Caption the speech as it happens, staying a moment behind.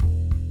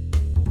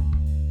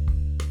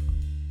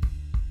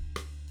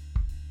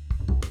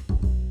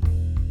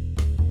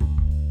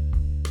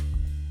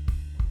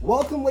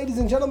Welcome, ladies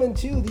and gentlemen,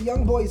 to the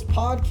JonBoi's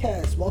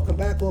podcast. Welcome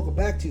back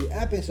to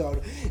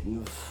episode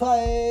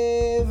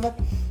 5.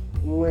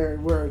 We're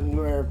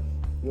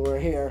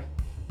here.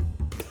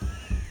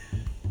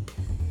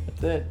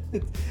 That's it.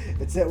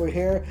 That's it. We're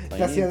here.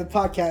 That's the end of the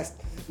podcast.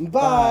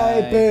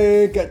 Bye.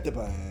 Bye.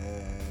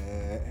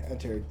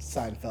 Enter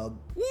Seinfeld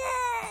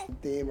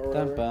theme or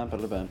whatever.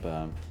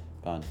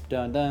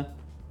 Dun.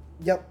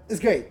 Yep, it's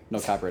great.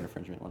 No copyright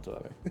infringement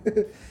whatsoever.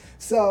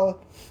 So,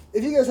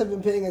 if you guys have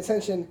been paying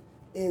attention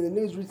in the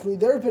news recently,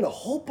 there have been a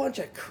whole bunch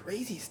of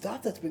crazy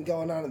stuff that's been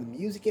going on in the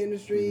music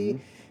industry.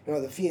 Mm-hmm. You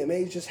know, the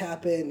VMAs just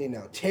happened. You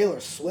know, Taylor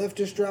Swift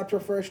just dropped her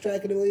first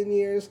track in a million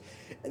years.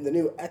 And the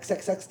new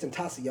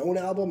XXXTentacion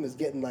album is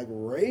getting, like,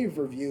 rave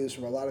reviews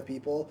from a lot of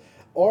people.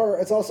 Or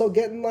it's also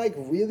getting, like,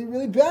 really,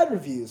 really bad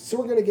reviews. So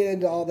we're going to get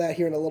into all that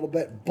here in a little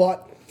bit.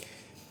 But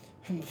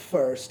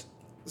first,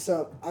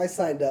 so I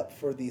signed up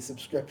for the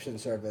subscription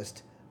service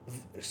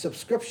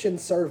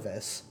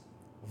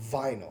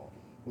Vinyl,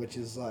 which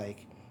is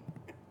like,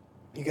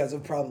 you guys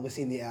have probably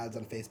seen the ads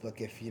on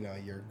Facebook if, you know,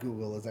 your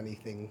Google is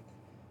anything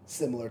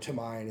similar to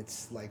mine.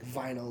 It's like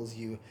vinyls.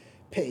 You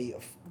pay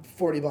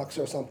 $40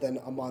 or something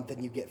a month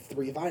and you get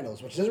 3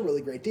 vinyls, which is a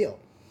really great deal.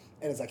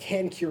 And it's like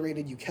hand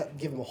curated. You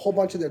give them a whole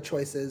bunch of their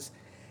choices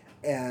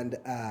and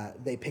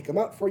they pick them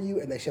out for you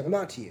and they ship them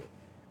out to you.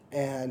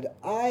 And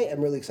I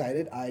am really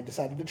excited. I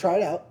decided to try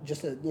it out.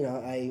 Just to, you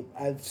know,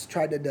 I've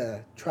tried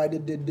to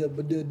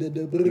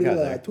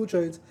 2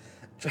 trains.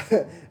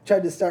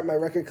 Tried to start my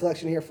record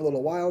collection here for a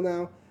little while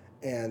now,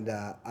 and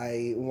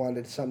I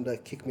wanted something to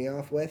kick me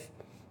off with,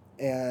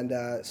 and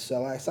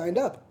so I signed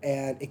up,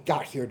 and it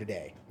got here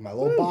today. My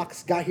little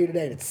box got here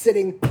today, and it's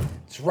sitting.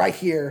 It's right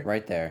here.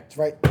 Right there. It's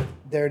right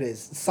there. It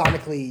is.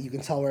 Sonically, you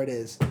can tell where it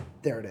is.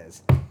 There it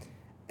is.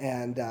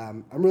 And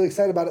I'm really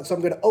excited about it, so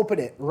I'm going to open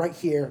it right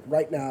here,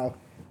 right now.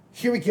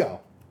 Here we go.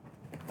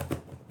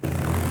 Ooh,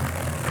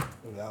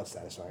 that was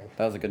satisfying.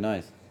 That was a good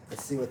noise.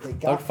 Let's see what they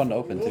got. That was fun to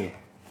open, too.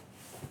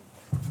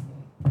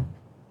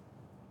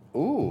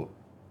 Ooh.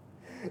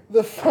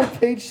 The front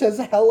page says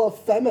hella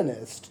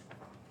feminist.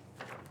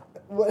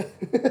 What?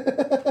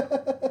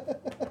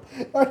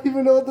 I don't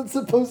even know what that's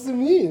supposed to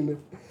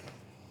mean.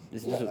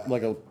 Is this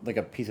like a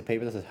piece of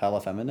paper that says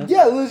hella feminist?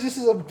 Yeah, it was just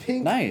a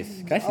pink.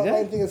 Nice. Can I see that?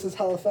 I think it says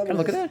hella feminist. Can I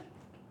look at that?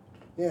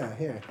 Yeah,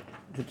 here.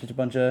 Is it just a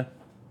bunch of...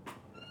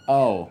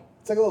 Oh.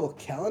 It's like a little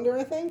calendar,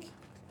 I think.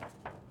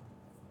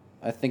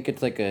 I think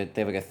it's like they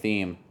have like a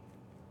theme.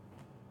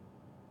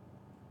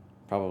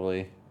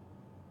 Probably.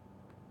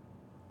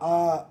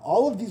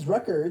 All of these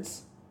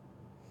records.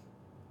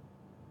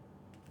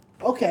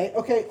 Okay.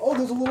 Oh,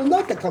 there's a little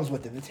note that comes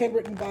with it. It's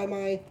handwritten by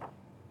my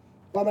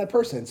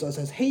person. So it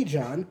says, "Hey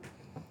John,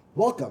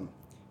 welcome.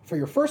 For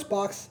your first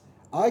box,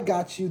 I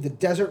got you the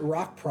Desert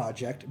Rock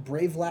Project,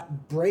 Brave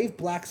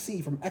Black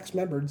Sea from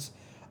ex-members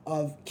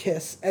of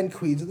Kiss and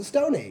Queens of the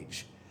Stone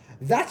Age."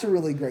 That's a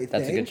really great thing.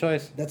 That's a good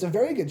choice. That's a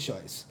very good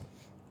choice.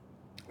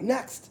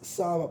 Next,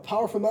 some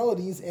powerful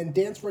melodies and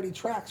dance-ready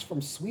tracks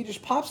from Swedish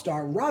pop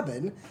star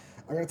Robin.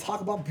 I'm going to talk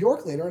about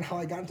Bjork later and how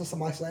I got into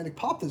some Icelandic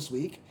pop this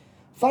week.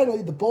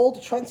 Finally, the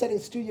bold, trend-setting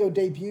studio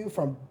debut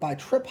by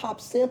trip-hop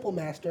sample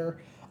master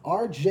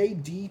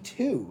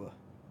RJD2.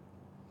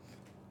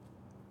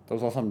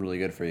 Those all sound really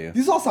good for you.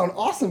 These all sound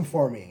awesome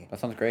for me. That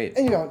sounds great.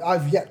 And, you know,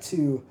 I've yet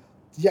to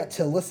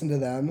listen to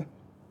them.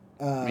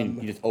 I mean,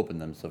 you just opened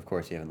them, so of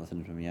course you haven't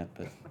listened to them yet,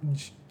 but...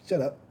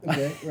 Shut up.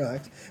 Okay,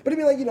 relax. But I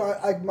mean, like, you know,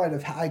 I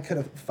could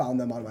have found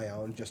them on my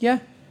own, just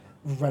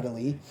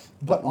readily.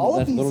 But all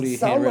of these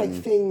sound like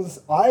things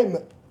I'm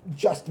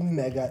just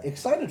mega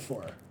excited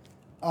for.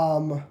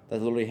 That's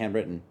literally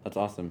handwritten. That's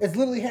awesome. It's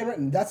literally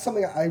handwritten. That's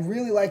something I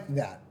really like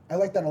that. I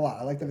like that a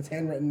lot. I like that it's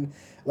handwritten.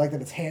 I like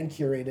that it's hand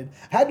curated.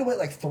 I had to wait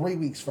like 3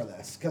 weeks for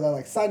this because I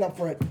like signed up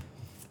for it.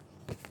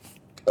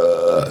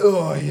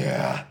 Oh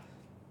yeah.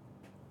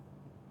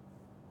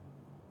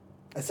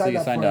 So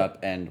you signed up,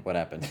 and what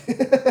happened?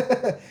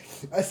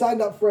 I signed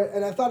up for it,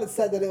 and I thought it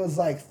said that it was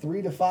like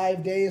 3 to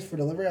 5 days for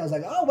delivery. I was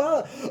like, oh,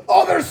 wow.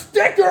 Oh, there's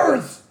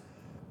stickers!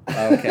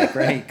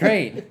 Okay,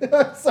 great.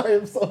 Sorry,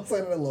 I'm so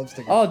excited. I love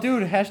stickers. Oh,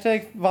 dude,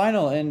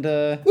 #vinyl and...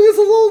 Look, there's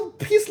a little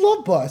peace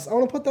love bus. I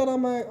want to put that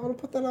on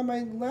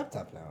my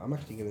laptop now. I'm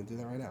actually going to do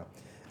that right now.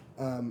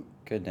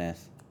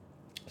 Goodness.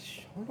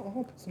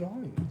 Hold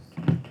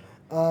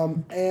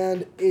on.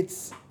 And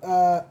it's...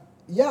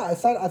 Yeah, I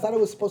thought it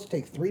was supposed to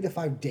take 3 to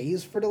 5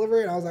 days for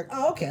delivery, and I was like,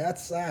 oh, okay,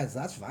 that's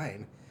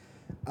fine.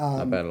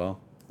 Not bad at all.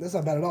 That's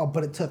not bad at all,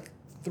 but it took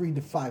 3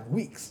 to 5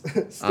 weeks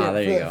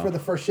there you go. For the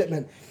first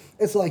shipment.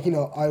 It's like, you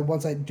know,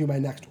 once I do my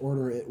next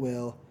order, it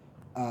will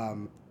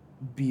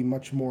be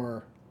much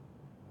more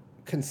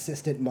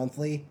consistent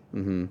monthly.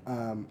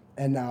 Mm-hmm.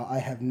 And now I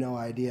have no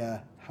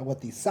idea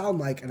what these sound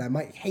like, and I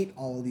might hate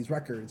all of these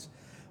records.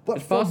 But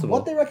it's from possible.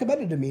 what they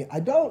recommended to me, I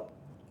don't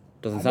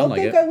think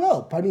I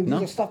will. I mean,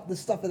 these are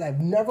stuff that I've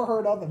never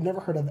heard of. I've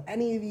never heard of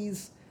any of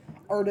these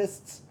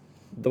artists.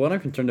 The one I'm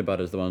concerned about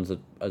is the ones that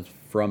is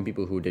from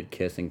people who did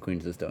Kiss and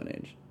Queens of the Stone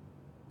Age,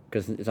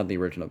 because it's not the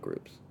original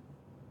groups,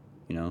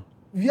 you know.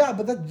 Yeah,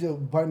 but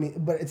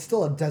but it's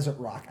still a desert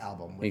rock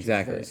album, which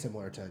Exactly. is very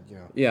similar to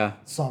Yeah.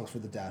 Songs for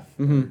the Deaf,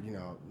 Mm-hmm.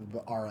 or, the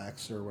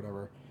RX or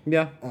whatever.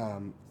 Yeah.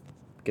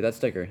 Get that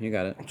sticker. You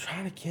got it. I'm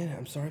trying to get it.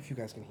 I'm sorry if you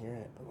guys can hear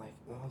it, but like,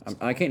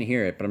 I can't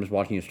hear it, but I'm just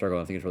watching you struggle.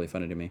 I think it's really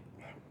funny to me.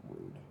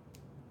 Rude.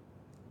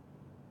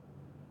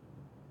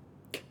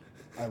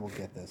 I will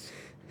get this.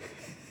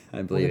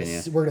 I believe in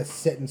you. We're gonna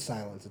sit in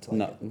silence until I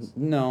No, get this.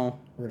 no.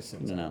 We're gonna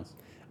sit in silence.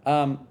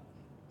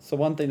 So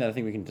one thing that I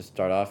think we can just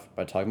start off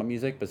by talking about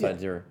music,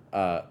 besides your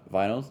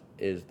vinyls,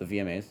 is the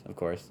VMAs, of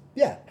course.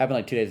 Yeah. Happened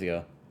like 2 days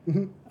ago.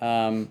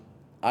 Mm-hmm.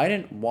 I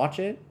didn't watch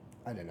it.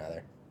 I didn't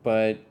either.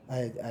 But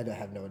I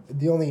have no.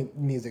 The only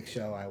music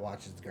show I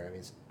watch is the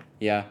Grammys.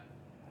 Yeah.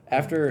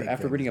 After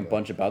reading a Grammys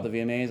bunch about the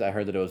VMAs, I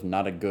heard that it was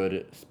not a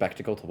good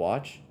spectacle to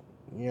watch.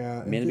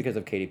 Yeah. Mainly because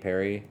of Katy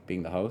Perry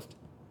being the host.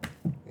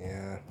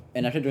 Yeah.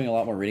 And after doing a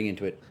lot more reading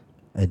into it,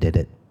 I did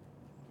it.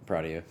 I'm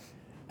proud of you.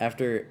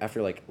 After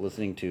like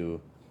listening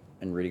to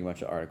and reading a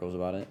bunch of articles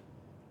about it,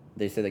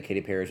 they say that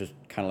Katy Perry is just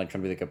kind of like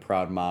trying to be like a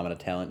proud mom at a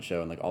talent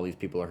show, and like all these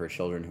people are her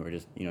children who are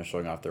just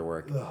showing off their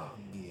work. Oh,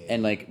 yeah.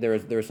 And like there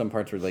were some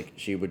parts where like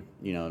she would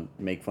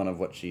make fun of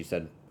what she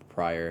said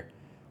prior,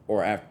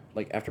 or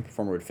after a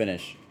performer would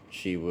finish,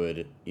 she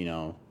would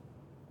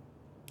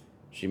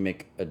she'd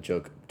make a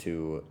joke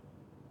to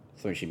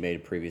something she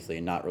made previously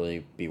and not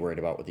really be worried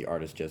about what the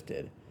artist just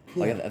did.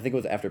 Like Yeah. I think it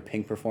was after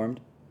Pink performed.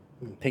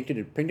 Pink did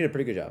a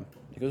pretty good job.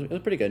 Like, it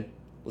was pretty good.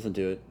 Listen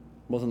to it.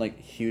 Wasn't like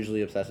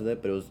hugely obsessed with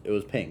it, but it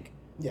was Pink.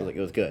 Yeah. It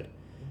was good.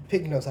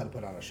 Pink knows how to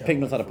put on a show. Pink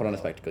knows how to put on a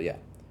spectacle, yeah.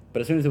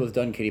 But as soon as it was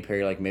done, Katy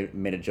Perry like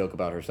made a joke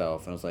about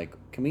herself, and I was like,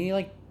 can we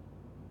like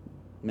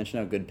mention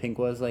how good Pink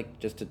was, like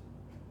just to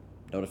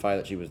notify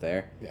that she was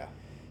there? Yeah.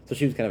 So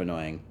she was kind of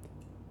annoying.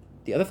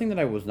 The other thing that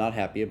I was not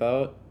happy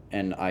about,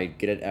 and I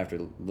get it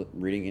after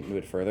reading into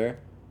it further,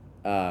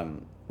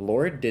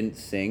 Laura didn't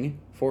sing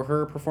for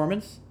her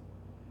performance.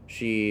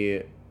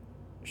 She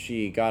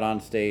got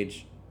on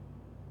stage,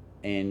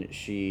 and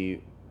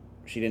she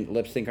didn't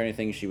lip sync or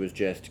anything. She was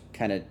just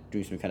kind of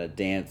doing some kind of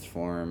dance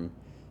form,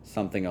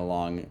 something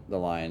along the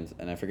lines,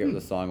 and I forget what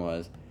the song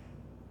was.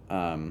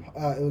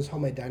 It was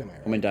Homemade Dynamite,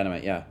 right? Homemade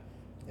Dynamite, yeah.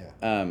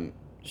 Yeah.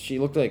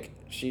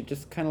 She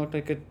just kind of looked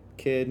like a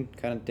kid,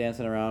 kind of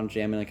dancing around,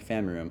 jamming like a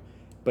family room,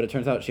 but it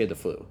turns out she had the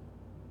flu,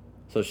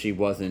 so she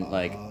wasn't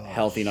like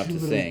healthy enough to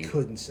sing. She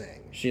couldn't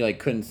sing. She like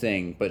couldn't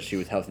sing, but she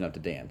was healthy enough to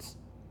dance,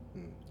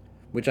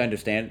 which I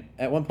understand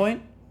at one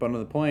point. But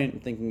another point, I'm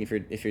thinking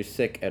if you're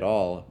sick at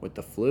all with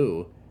the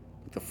flu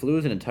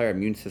is an entire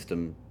immune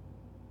system,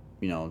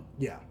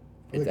 Yeah.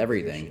 it's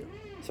everything.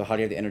 So how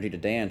do you have the energy to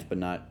dance but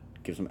not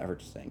give some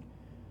effort to sing?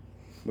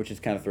 Which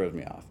just kind of throws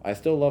me off. I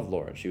still love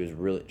Laura. She's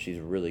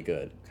really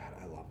good. God,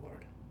 I love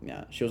Lord.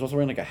 Yeah, she was also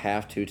wearing like a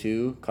half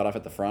tutu cut off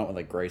at the front with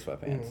like gray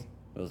sweatpants.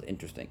 It was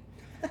interesting.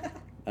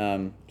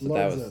 So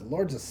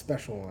Lord's a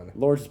special one.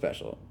 Lord's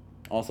special.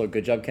 Also,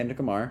 good job, Kendrick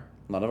Lamar.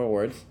 A lot of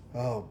awards.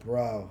 Oh,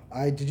 bro!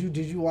 Did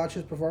you watch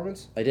his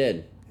performance? I did.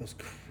 It was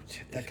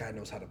that guy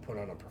knows how to put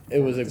on a performance. It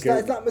was a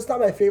good. It's not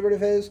my favorite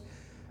of his.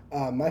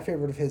 My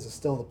favorite of his is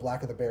still the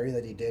Black of the Berry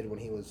that he did when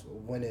he was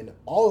winning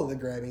all of the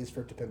Grammys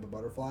for To Pimp a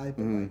Butterfly.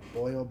 But like,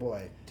 boy, oh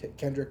boy,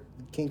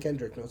 King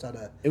Kendrick knows how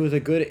to. It was a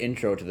good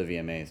intro to the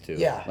VMAs too.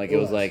 Yeah, like it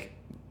was like,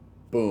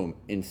 boom,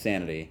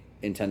 insanity,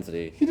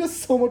 intensity. He does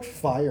so much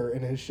fire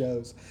in his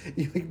shows.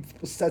 He like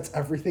sets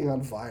everything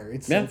on fire.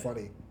 It's so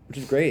funny. Which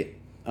is great.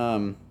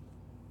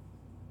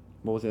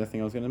 What was the other thing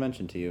I was going to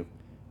mention to you?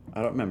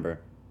 I don't remember.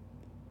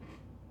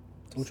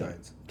 2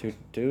 Chainz. 2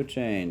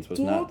 Chainz was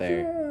not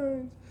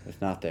there.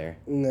 Was not there.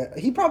 Nah,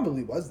 he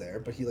probably was there,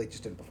 but he like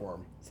just didn't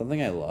perform.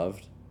 Something I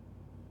loved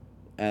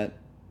at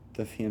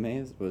the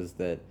VMAs was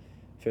that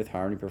Fifth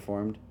Harmony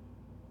performed.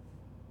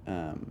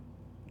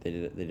 They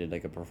did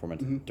like a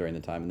performance during the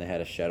time, and they had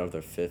a shadow of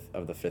the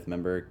fifth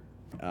member,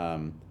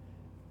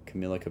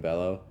 Camila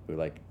Cabello, who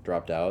like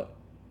dropped out.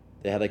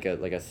 They had like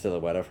a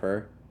silhouette of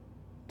her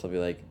to be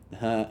like,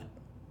 huh.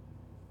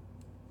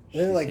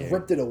 They like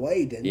ripped it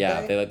away, didn't they?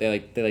 Yeah,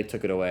 they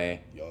took it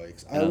away.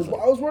 Yikes! I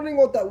was wondering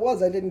what that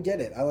was. I didn't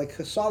get it. I like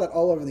saw that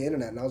all over the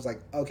internet, and I was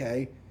like,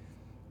 okay,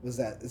 is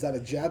that a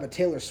jab at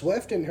Taylor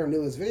Swift in her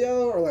newest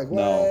video, or like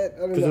what?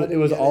 No, because it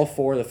was all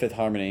 4 of the Fifth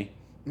Harmony,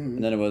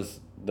 and then it was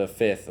the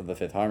 5th of the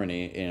Fifth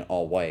Harmony in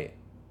all white,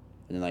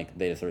 and then like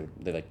they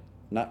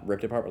not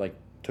ripped it apart, but like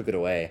took it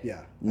away. Yeah.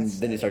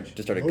 Then they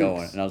started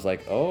going, and I was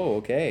like, oh,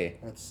 okay.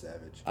 That's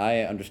savage.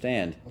 I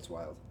understand. That's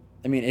wild.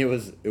 I mean, it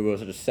was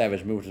such a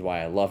savage move, which is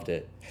why I loved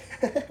it.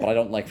 But I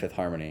don't like Fifth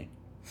Harmony.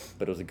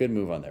 But it was a good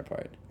move on their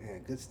part. Yeah,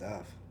 good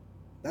stuff.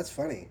 That's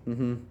funny.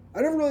 Mm-hmm.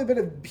 I've never really been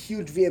a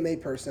huge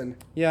VMA person.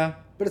 Yeah.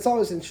 But it's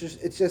always interesting.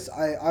 It's just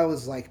I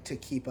always like to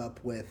keep up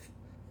with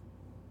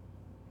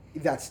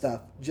that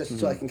stuff, just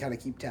so I can kind of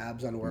keep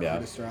tabs on where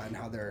artists are at and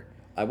how they're.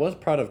 I was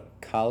proud of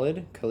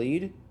Khalid.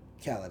 Khalid.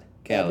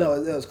 No,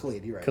 it was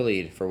Khalid. You're right.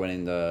 Khalid for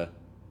winning the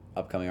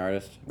upcoming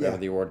artist, whatever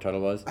the award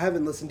title was. I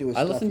haven't listened to his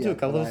stuff yet. I listened to a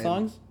couple of his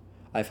songs.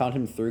 I found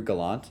him through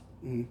Gallant,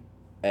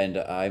 and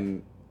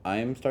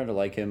I'm starting to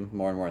like him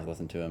more and more as I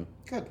listen to him.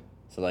 Good.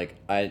 So like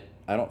I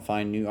don't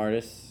find new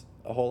artists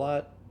a whole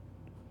lot.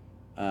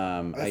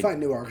 I find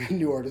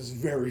new artists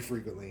very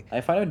frequently.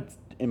 I find it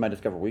in my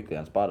Discover Weekly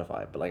on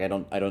Spotify, but like I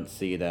don't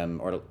see them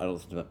or I don't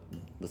listen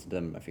to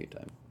them in my feed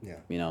time. Yeah.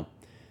 You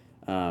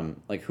know,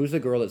 like who's the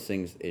girl that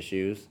sings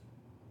Issues?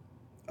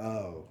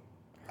 Oh,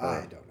 Her.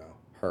 I don't know.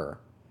 Her.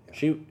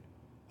 Yeah.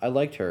 I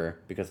liked her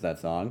because of that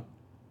song,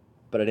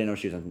 but I didn't know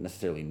she was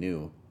necessarily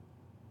new.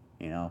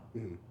 You know,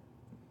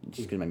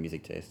 just because of my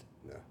music taste.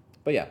 Yeah.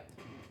 But yeah,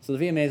 so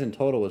the VMAs in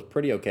total was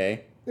pretty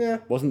okay. Yeah.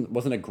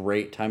 Wasn't a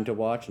great time to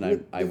watch,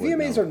 and The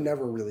VMAs are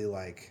never really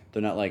like.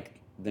 They're not like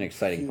an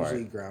exciting part.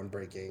 Hugely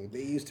groundbreaking.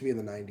 They used to be in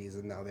the '90s,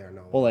 and now they are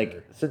no longer. Well,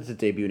 like since its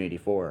debut in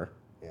 '84.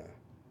 Yeah.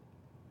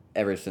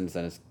 Ever since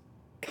then, it's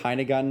kind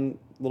of gotten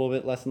a little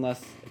bit less and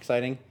less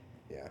exciting.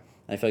 Yeah.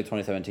 I feel like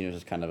 2017 was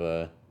just kind of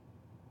a.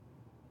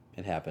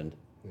 It happened.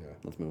 Yeah.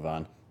 Let's move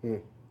on. Yeah.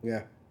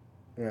 Yeah.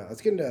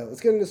 Let's get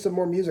into some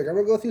more music. I'm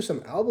gonna go through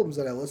some albums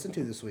that I listened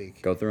to this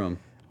week. Go through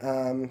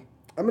them.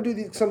 I'm gonna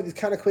do some of these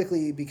kind of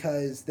quickly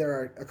because there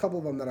are a couple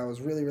of them that I was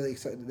really, really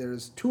excited.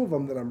 There's two of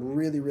them that I'm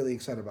really, really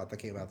excited about that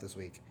came out this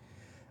week.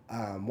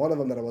 One of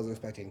them that I wasn't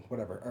expecting.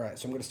 Whatever. All right.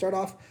 So I'm gonna start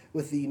off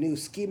with the new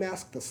Ski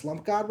Mask, the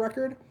Slump God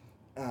record.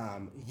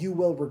 You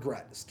Will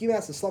Regret. Ski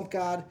Mask, the Slump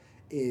God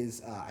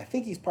is I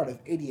think he's part of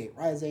 88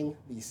 Rising,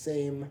 the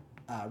same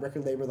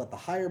record label that the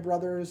Higher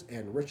Brothers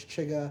and Rich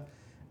Chiga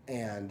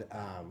and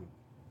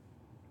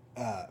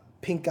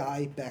Pink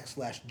Guy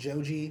 /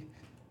 Joji.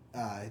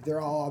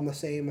 They're all on the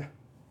same.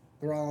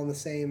 They're all on the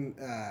same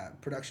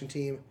production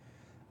team,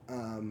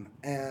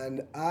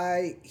 and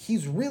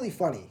he's really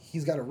funny.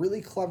 He's got a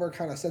really clever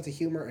kind of sense of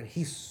humor, and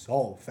he's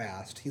so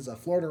fast. He's a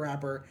Florida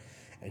rapper,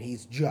 and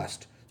he's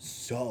just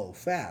so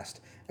fast.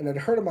 And I'd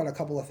heard him on a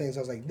couple of things. I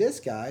was like, this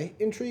guy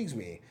intrigues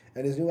me.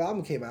 And his new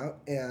album came out,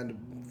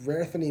 and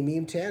Rarethony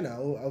Meme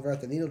Tano over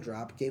at the Needle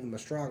Drop gave him a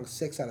strong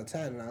 6 out of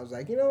 10. And I was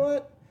like, you know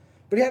what?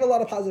 But he had a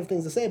lot of positive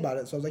things to say about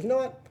it, so I was like, you know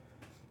what?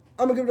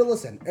 I'm going to give it a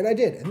listen. And I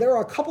did. And there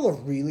are a couple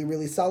of really,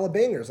 really solid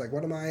bangers. Like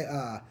one of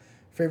my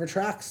favorite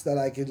tracks that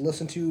I could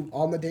listen to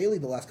on the daily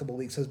the last couple of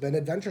weeks has been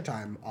Adventure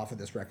Time off of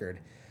this record.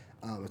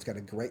 It's got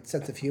a great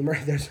sense of humor.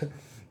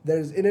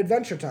 There's in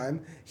Adventure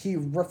Time, he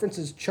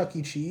references Chuck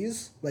E.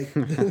 Cheese like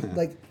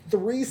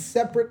 3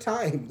 separate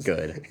times.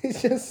 Good.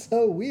 It's just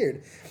so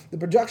weird. The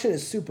production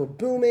is super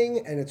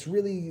booming, and it's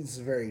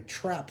very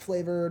trap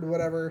flavored,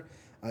 whatever.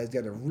 He's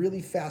got a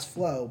really fast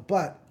flow,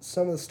 but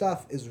some of the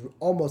stuff is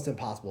almost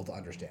impossible to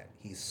understand.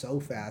 He's so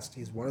fast.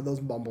 He's one of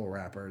those mumble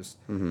rappers.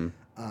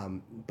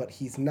 But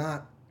he's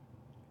not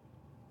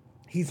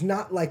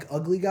like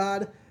Ugly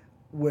God,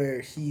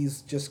 where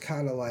he's just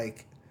kind of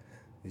like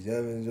where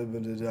he's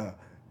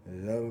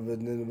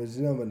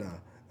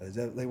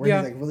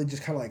like really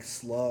just kind of like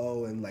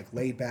slow and like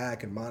laid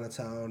back and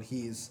monotone.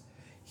 He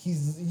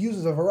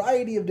uses a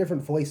variety of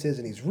different voices,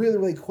 and he's really,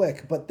 really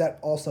quick, but that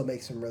also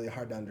makes him really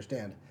hard to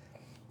understand.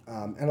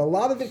 And a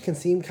lot of it can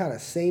seem kind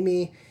of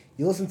samey.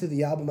 You listen to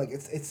the album, like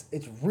it's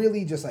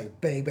really just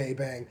like bang, bang,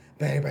 bang,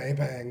 bang, bang,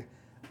 bang,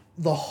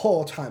 the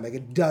whole time. Like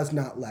it does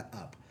not let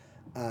up.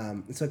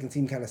 And so it can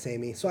seem kind of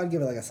samey. So I'd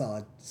give it like a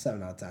solid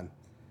 7 out of 10.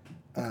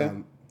 Okay,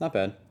 not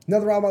bad.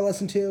 Another album I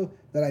listened to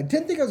that I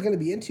didn't think I was going to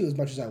be into as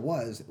much as I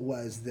was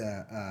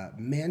the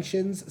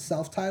Mansions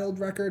self-titled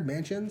record,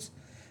 Mansions,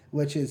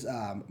 which is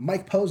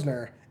Mike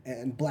Posner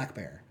and Black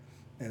Bear.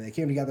 And they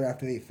came together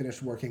after they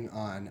finished working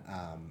on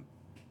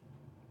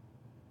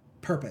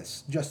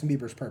Purpose, Justin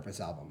Bieber's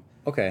Purpose album.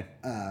 Okay.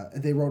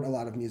 They wrote a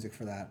lot of music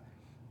for that.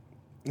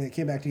 And they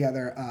came back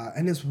together,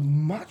 and it's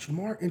much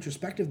more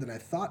introspective than I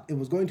thought it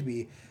was going to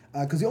be,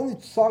 because the only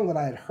song that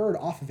I had heard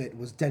off of it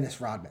was Dennis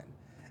Rodman.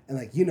 And,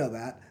 like, you know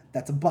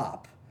that's a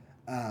bop.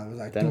 It was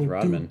like, Dennis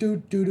Rodman.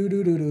 Remember,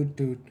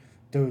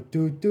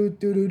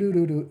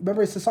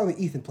 it's the song that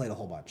Ethan played a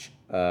whole bunch.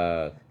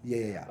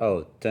 Yeah.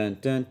 Oh, dun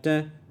dun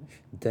dun.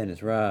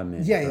 Dennis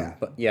Rodman. Yeah.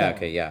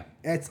 Okay, yeah.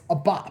 It's a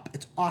bop.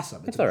 It's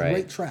awesome. It's a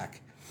great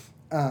track.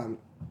 And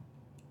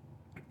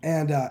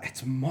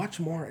it's much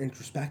more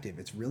introspective.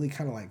 It's really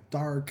kind of like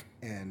dark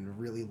and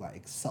really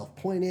like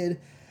self-pointed.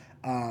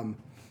 And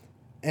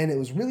it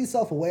was really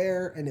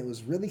self-aware, and it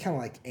was really kind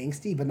of like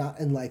angsty, but not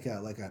in like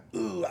a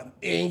ooh, I'm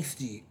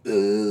angsty.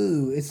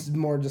 Ooh. It's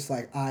more just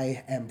like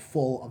I am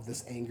full of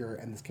this anger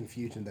and this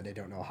confusion that I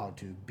don't know how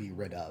to be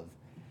rid of.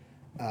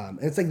 And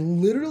it's like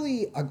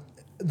literally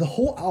the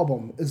whole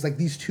album is like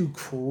these two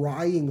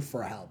crying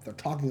for help. They're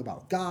talking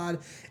about God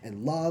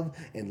and love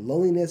and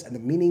loneliness and the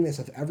meaningless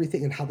of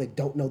everything and how they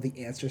don't know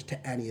the answers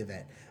to any of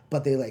it.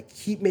 But they like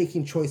keep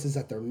making choices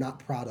that they're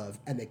not proud of,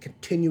 and they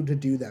continue to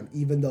do them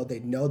even though they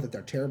know that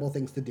they're terrible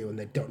things to do and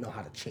they don't know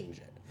how to change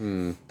it.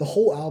 The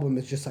whole album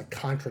is just like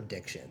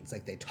contradictions.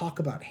 Like they talk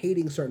about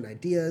hating certain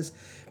ideas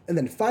and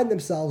then find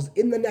themselves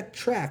in the next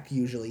track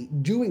usually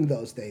doing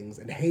those things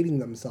and hating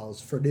themselves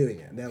for doing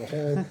it. And they have a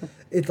whole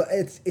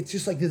it's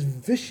just like this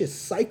vicious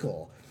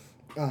cycle.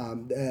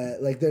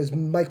 Like there's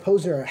Mike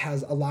Posner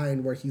has a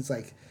line where he's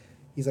like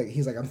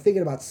I'm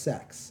thinking about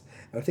sex.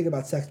 And I'm thinking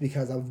about sex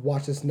because I've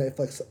watched this movie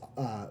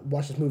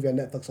on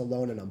Netflix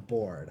alone and I'm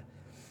bored.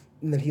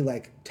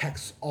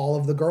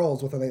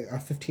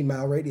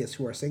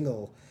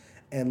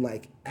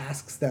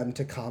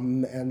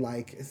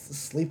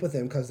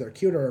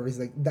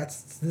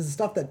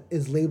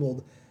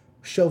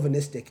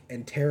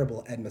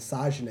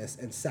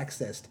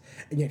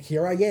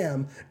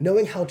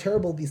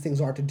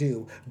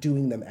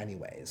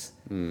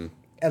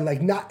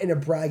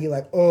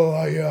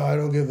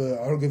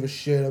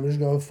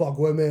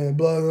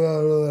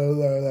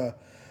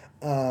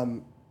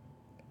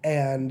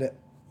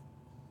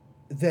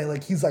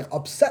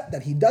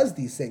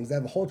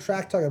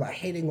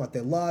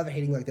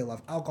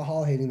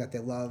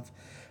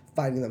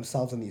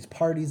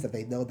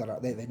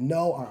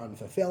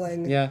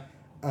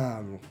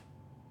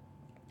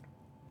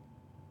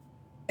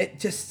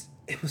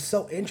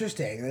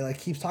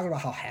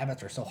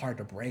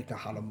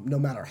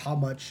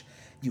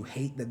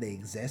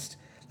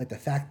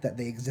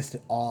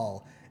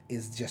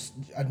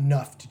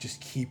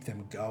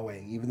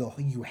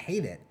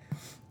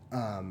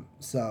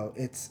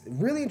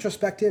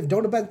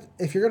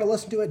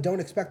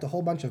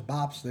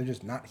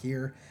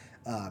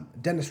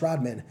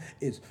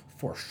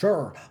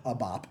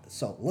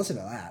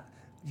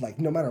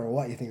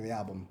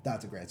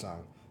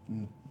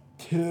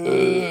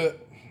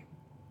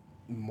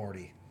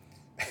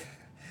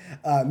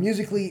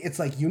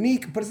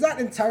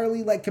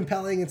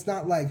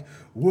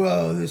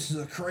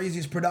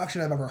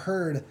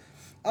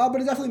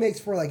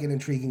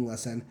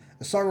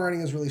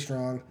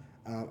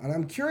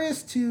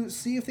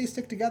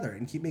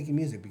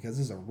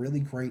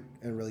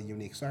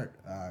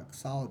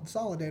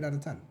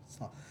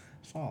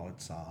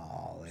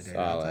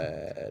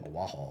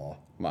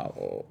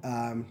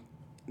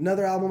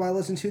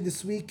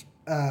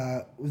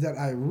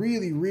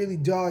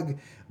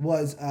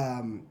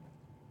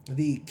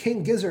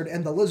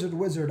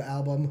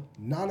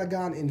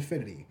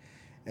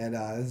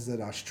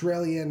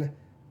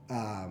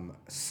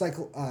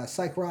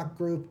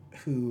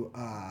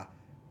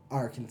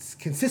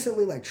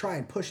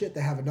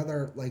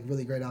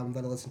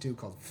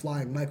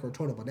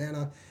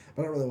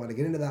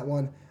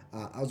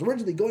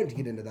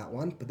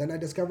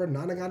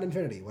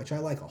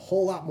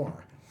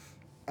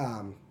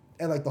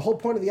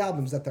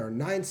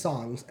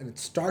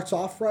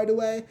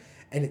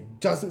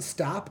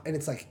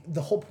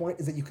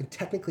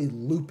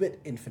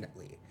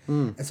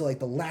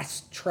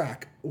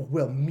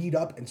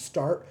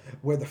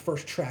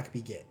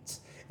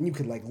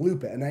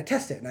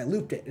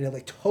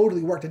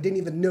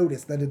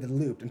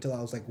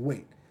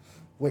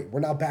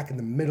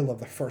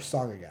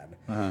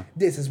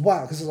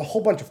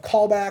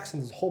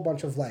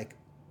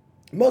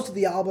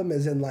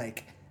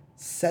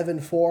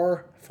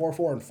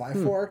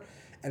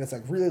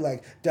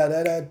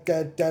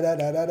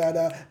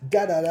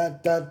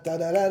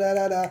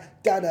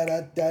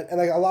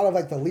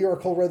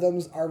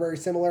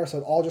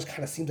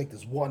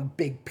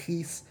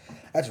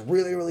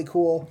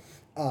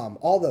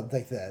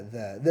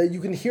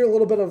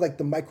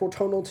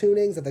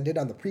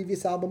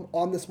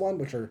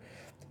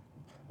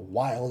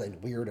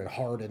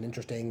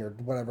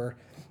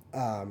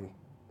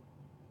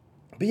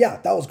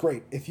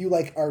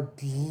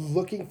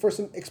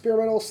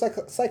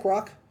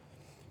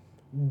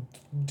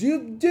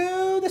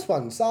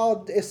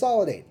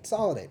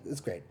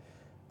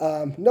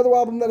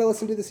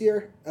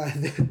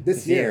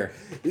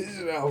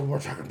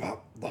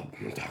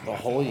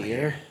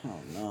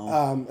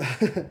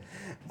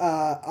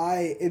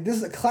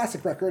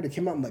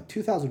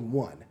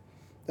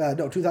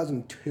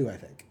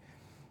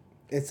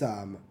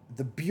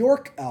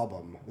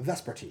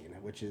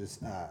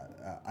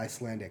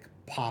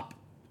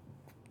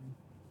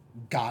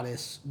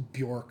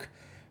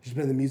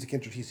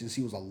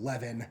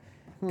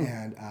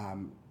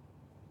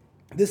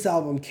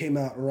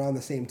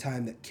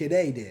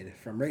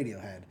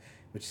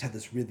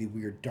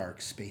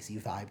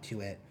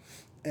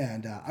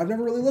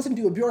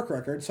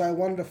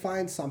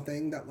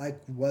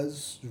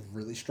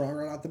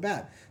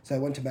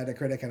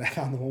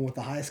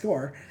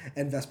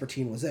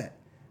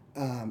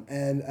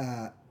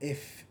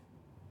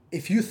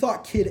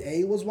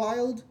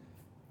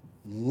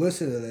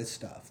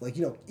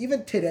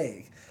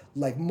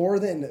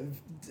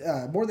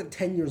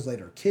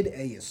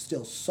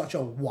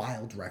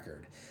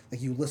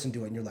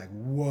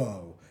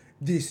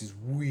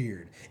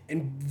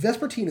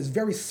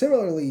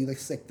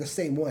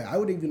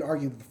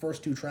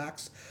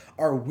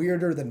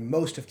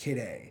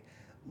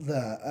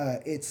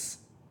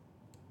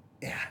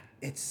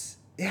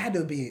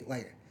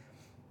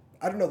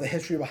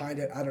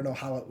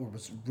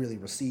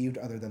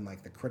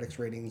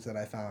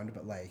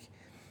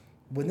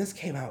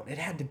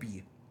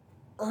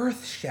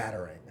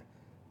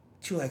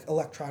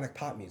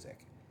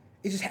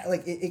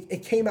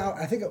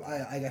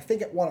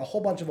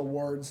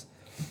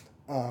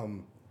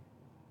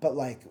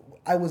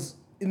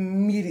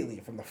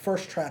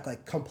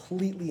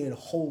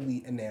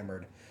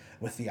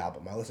 with the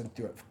album. I listened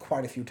through it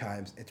quite a few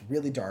times. It's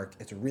really dark.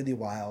 It's really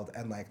wild.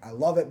 And, like, I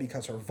love it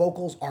because her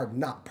vocals are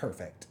not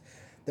perfect.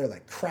 They're,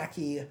 like,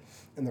 cracky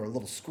and they're a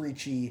little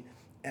screechy.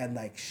 And,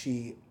 like,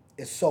 she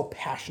is so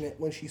passionate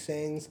when she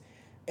sings.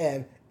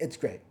 And it's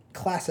great.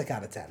 Classic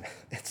out of 10.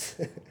 It's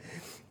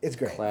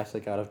great.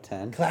 Classic out of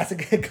 10.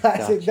 Classic.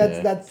 Gotcha.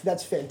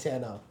 That's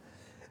Fantano.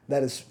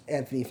 That is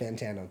Anthony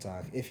Fantano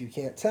talk. If you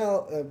can't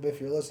tell, if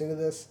you're listening to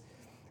this,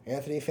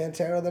 Anthony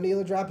Fantano, the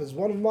Needle Drop, is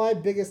one of my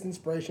biggest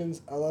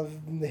inspirations. I love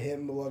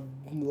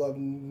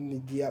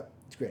him. Yep,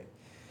 it's great.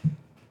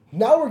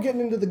 Now we're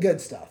getting into the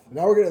good stuff.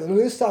 Now we're getting into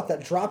the new stuff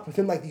that dropped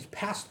within like these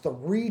past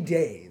 3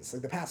 days,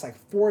 like the past like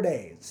 4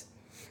 days.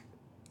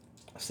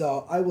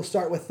 So I will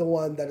start with the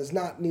one that is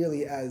not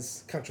nearly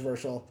as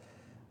controversial,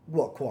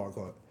 well, quote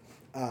unquote.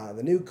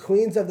 The new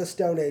Queens of the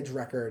Stone Age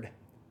record,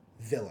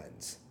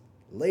 Villains.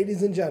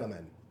 Ladies and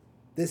gentlemen,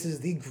 this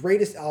is the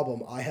greatest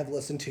album I have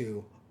listened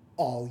to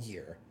all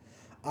year.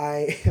 Calm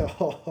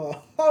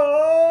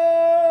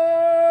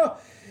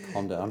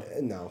down.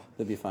 No.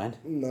 It'll be fine.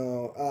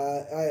 No.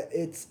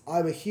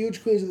 I'm a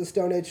huge Queens of the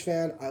Stone Age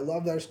fan. I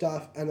love their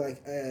stuff. And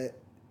like,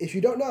 if you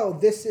don't know,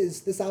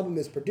 this album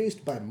is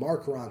produced by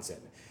Mark Ronson,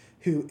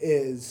 who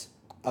is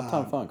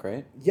Uptown Funk,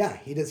 right? Yeah,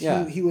 he does.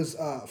 Yeah. He was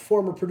a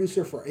former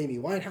producer for Amy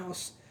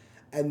Winehouse,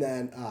 and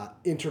then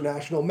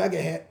international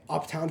mega hit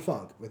Uptown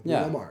Funk with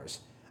Bruno Mars.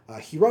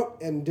 He wrote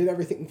and did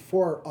everything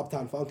for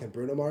Uptown Funk, and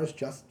Bruno Mars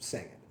just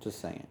sang it. Just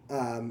sang it.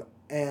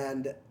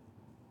 And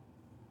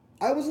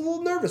I was a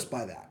little nervous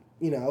by that.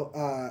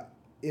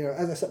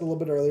 As I said a little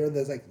bit earlier,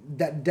 there's like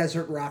that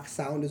desert rock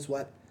sound is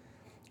what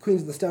Queens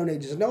of the Stone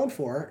Age is known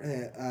for,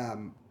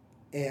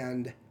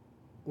 and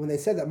when they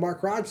said that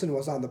Mark Ronson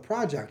was on the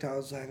project, I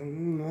was like,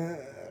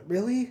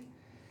 really?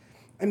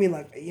 I mean,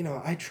 like,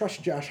 I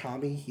trust Josh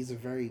Homme. He's a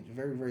very,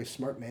 very, very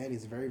smart man.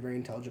 He's a very, very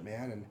intelligent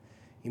man, and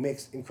he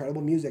makes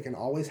incredible music and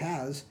always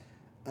has.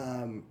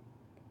 So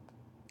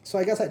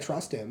I guess I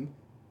trust him.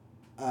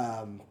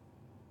 But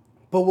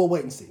we'll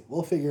wait and see.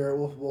 We'll figure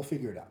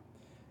it out.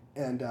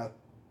 And I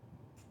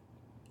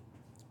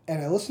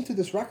listened to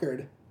this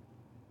record,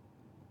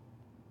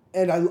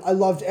 and I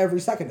loved every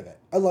second of it.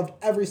 Like,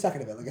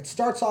 it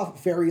starts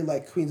off very,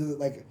 like,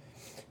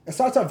 it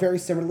starts off very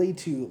similarly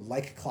to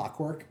Like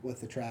Clockwork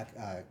with the track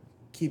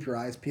Keep Your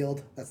Eyes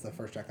Peeled. That's the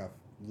first track of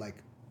Like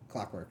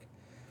Clockwork.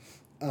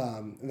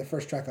 And the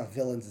first track off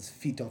Villains is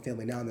Feet Don't Fail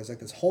Me Now. And there's, like,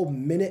 this whole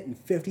 1 and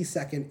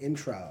 50-second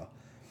intro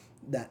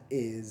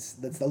that's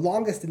the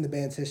longest in the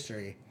band's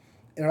history.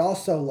 And it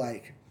also,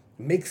 like,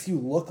 makes you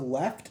look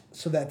left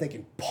so that they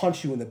can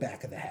punch you in the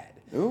back of the head.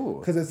 Ooh.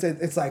 Because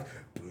it's like...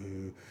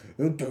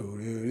 And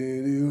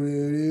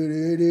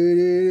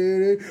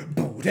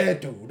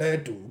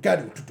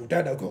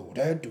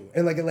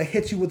like it like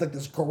hits you with like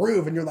this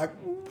groove, and you're like,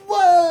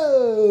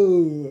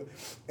 whoa!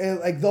 And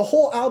like the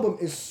whole album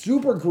is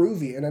super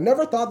groovy, and I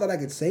never thought that I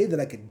could say that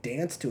I could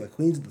dance to a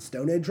Queens of the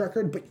Stone Age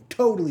record, but you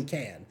totally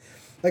can.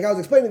 Like I was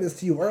explaining this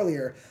to you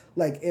earlier,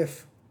 like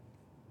if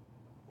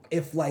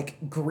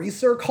like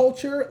greaser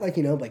culture, like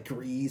like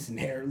grease and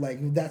hair,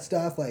 like that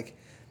stuff, like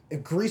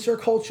if greaser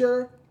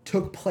culture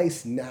took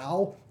place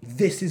now,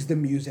 this is the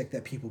music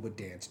that people would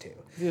dance to. I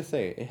was gonna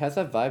say, it has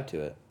that vibe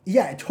to it.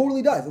 Yeah, it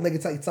totally does. Like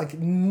it's like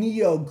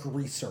neo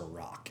greaser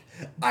rock.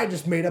 I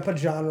just made up a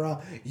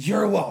genre.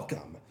 You're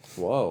welcome.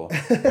 Whoa.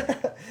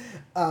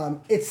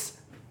 It's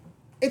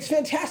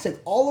fantastic.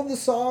 All of the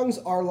songs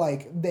are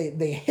like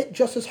they hit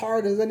just as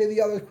hard as any of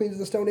the other Queens of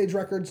the Stone Age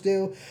records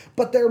do,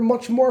 but they're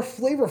much more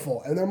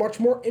flavorful and they're much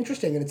more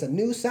interesting, and it's a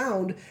new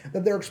sound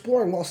that they're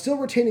exploring while still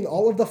retaining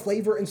all of the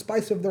flavor and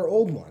spice of their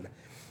old one.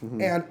 Mm-hmm.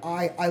 And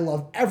I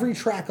love every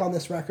track on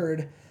this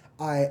record.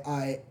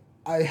 I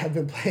have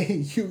been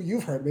playing,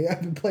 you've heard me,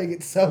 I've been playing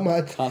it so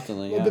much.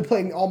 Constantly, I've been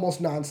playing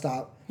almost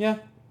nonstop. Yeah.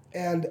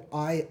 And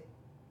I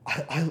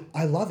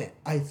love it.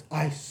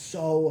 I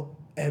so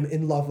am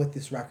in love with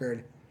this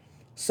record.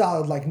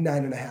 Solid like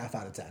 9.5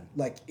 out of 10.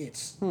 Like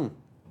it's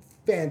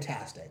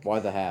fantastic. Why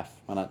the half?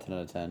 Why not 10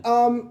 out of 10?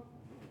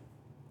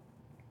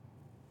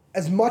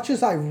 As much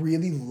as I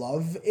really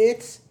love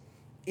it,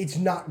 it's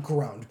not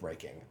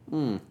groundbreaking.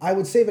 I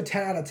would save a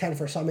 10 out of 10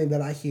 for something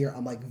that I hear,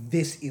 I'm like,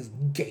 this is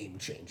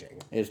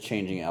game-changing. It's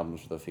changing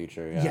albums for the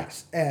future, yeah.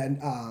 Yes,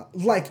 and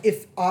like,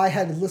 if I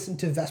had listened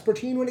to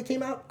Vespertine when it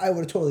came out, I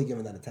would have totally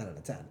given that a 10 out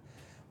of 10.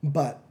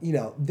 But,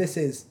 this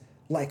is,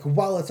 like,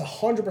 while it's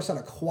 100%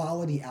 a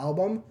quality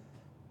album,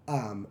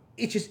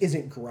 it just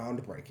isn't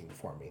groundbreaking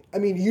for me. I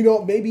mean,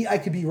 maybe I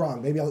could be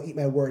wrong. Maybe I'll eat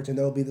my words, and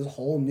there'll be this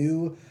whole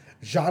new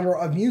genre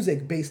of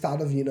music based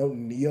out of,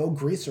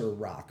 neo-greaser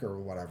rock or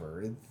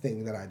whatever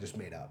thing that I just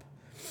made up.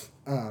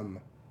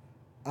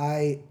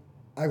 I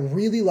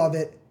really love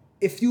it.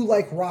 If you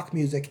like rock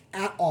music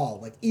at all,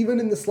 like even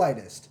in the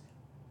slightest,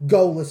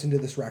 go listen to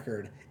this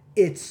record.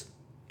 It's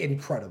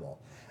incredible.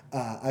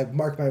 I've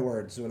marked my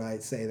words when I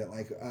say that,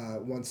 like,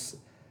 once,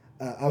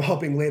 I'm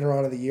hoping later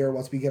on in the year,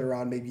 once we get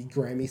around maybe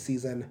Grammy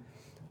season,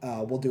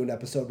 we'll do an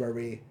episode where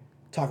we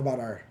talk about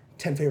our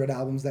 10 favorite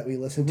albums that we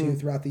listen to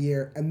throughout the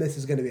year, and this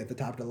is going to be at the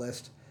top of the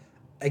list.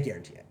 I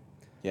guarantee it.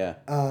 Yeah.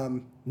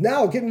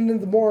 Now getting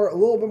into a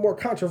little bit more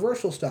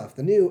controversial stuff.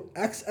 The new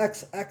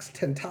XXX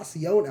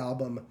Tentacion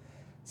album,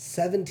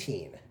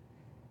 17.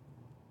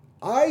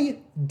 I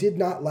did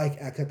not like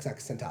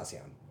XXX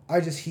Tentacion.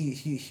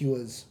 He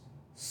was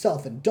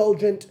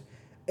self-indulgent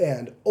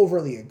and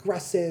overly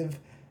aggressive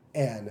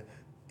and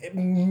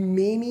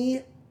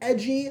memey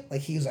edgy.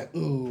 Like he's like,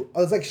 ooh. I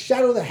was like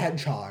Shadow the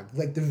Hedgehog,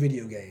 like the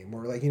video game,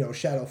 or like,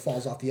 Shadow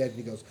falls off the edge and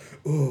he goes,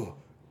 ooh,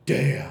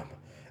 damn.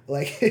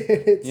 Like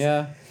it's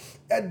Yeah.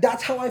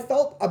 that's how I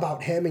felt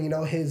about him.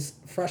 And his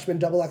freshman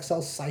Double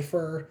XL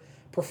Cypher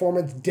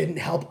performance didn't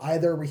help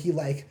either, where he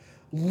like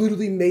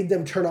literally made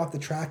them turn off the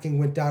track and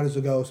went down as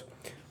it goes,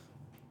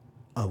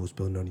 I was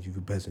building on you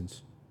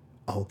peasants.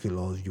 I'll kill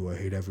all of you. I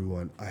hate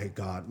everyone. I hate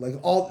God. Like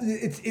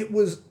it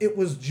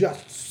was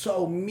just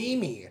so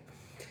memey,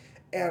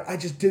 and I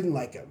just didn't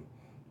like him.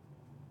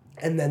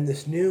 And then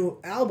this new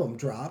album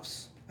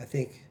drops, I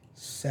think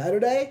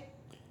Saturday,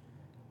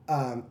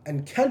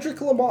 and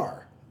Kendrick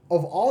Lamar,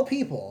 of all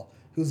people,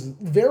 who's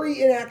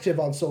very inactive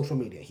on social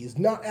media, he's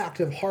not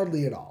active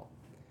hardly at all.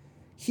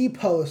 He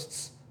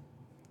posts,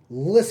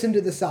 "Listen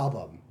to this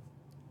album.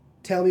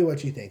 Tell me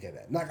what you think of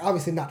it." Not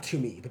obviously not to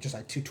me, but just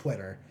like to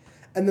Twitter.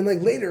 And then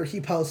like later he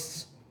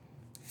posts,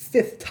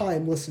 "5th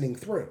time listening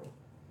through."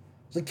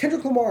 It's like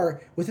Kendrick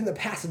Lamar within the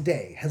past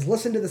day has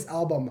listened to this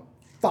album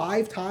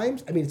 5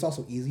 times. I mean, it's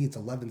also easy. It's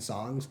 11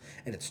 songs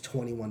and it's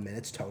 21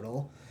 minutes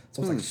total.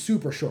 So it's like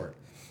super short.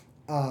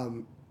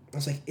 I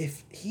was like,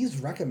 if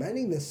he's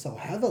recommending this so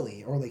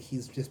heavily, or like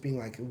he's just being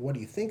like, what do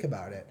you think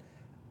about it?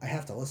 I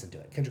have to listen to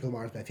it. Kendrick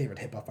Lamar is my favorite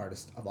hip hop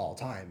artist of all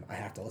time. I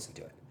have to listen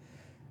to it.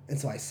 And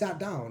so I sat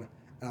down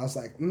and I was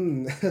like,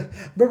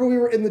 Remember we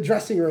were in the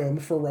dressing room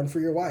for Run For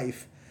Your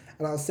Wife,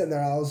 and I was sitting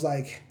there and I was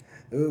like,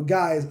 ooh,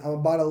 guys, I'm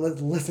about to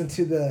listen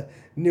to the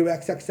new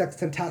XXX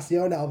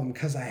Tentacion album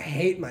because I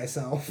hate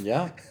myself.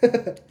 Yeah.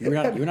 You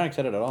were not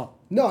excited at all.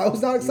 No, I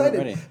was not excited.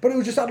 ready. But it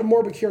was just out of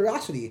morbid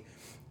curiosity.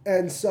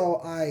 And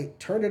so I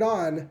turned it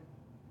on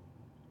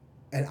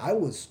and I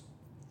was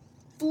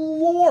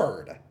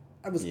floored.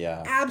 I was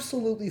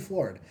absolutely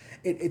floored.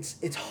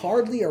 It's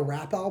hardly a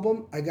rap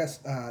album. I guess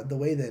the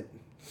way that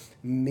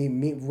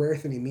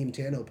Rarethony Meme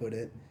Tano put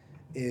it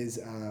is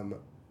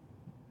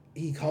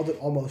he called it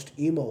almost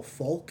emo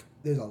folk.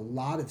 There's a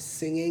lot of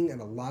singing and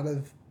a lot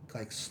of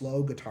like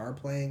slow guitar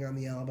playing on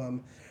the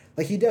album.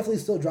 Like he definitely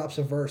still drops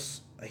a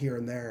verse here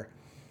and there,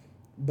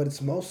 but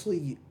it's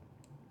mostly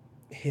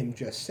him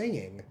just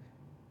singing.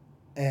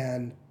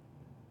 And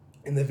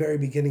in the very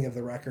beginning of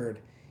the record,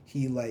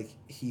 he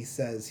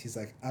says, he's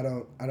like, I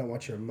don't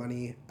want your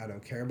money. I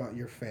don't care about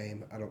your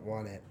fame. I don't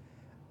want it.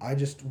 I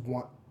just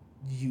want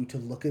you to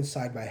look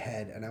inside my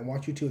head, and I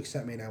want you to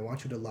accept me, and I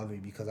want you to love me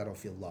because I don't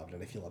feel loved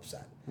and I feel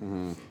upset.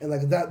 Mm-hmm. And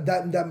like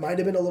that might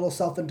have been a little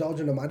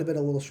self-indulgent, it might have been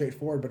a little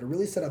straightforward, but it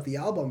really set up the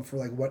album for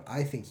like what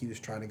I think he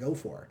was trying to go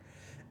for.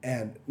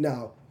 And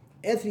now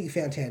Anthony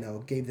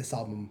Fantano gave this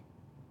album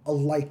a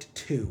light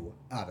 2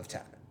 out of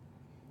 10.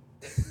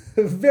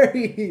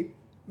 very,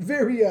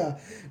 very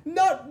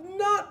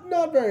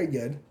not very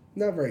good.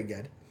 Not very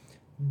good.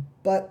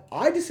 But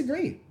I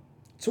disagree.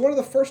 It's one of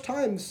the first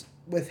times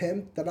with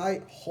him that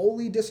I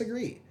wholly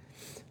disagree.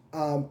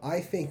 I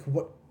think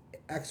what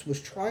X was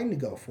trying to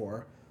go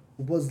for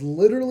was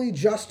literally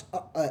just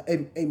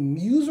a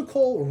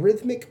musical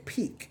rhythmic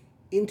peek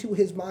into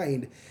his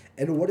mind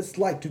and what it's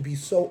like to be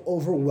so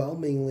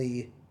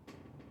overwhelmingly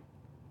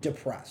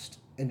depressed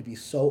and to be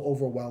so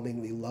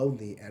overwhelmingly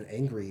lonely and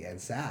angry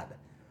and sad.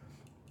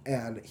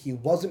 And he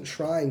wasn't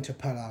trying to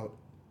put out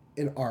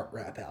an art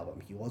rap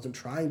album. He wasn't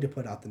trying to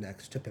put out the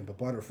next To Pimp a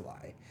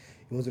Butterfly.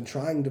 He wasn't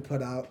trying to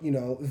put out,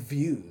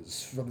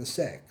 Views from the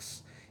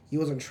Six. He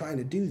wasn't trying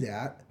to do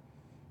that.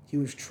 He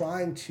was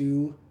trying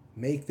to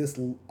make this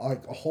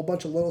like a whole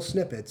bunch of little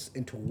snippets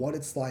into what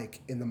it's like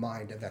in the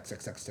mind of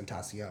XXX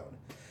Tentacion.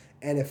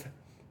 And if,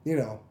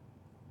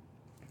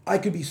 I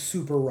could be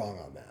super wrong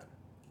on that.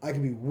 I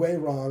could be way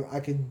wrong.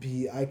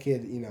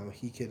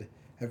 He could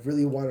have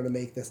really wanted to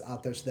make this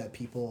out there so that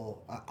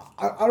people,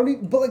 I don't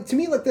even, but like to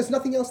me, like there's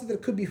nothing else that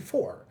it could be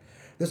for.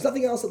 There's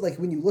nothing else that like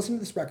when you listen to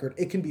this record,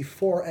 it can be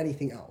for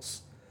anything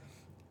else.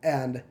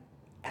 And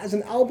as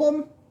an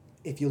album,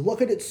 if you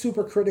look at it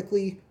super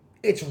critically,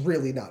 it's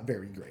really not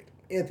very great.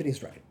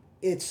 Anthony's right.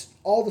 It's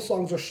all the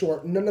songs are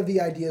short. None of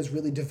the ideas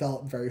really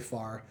develop very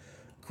far.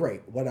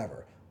 Great,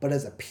 whatever. But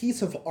as a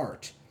piece of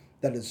art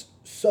that is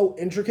so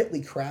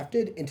intricately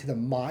crafted into the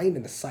mind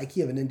and the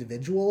psyche of an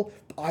individual,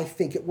 I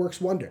think it works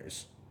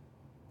wonders.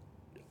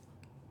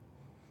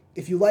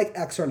 If you like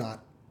X or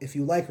not, if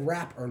you like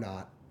rap or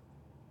not,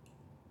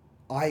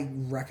 I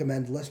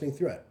recommend listening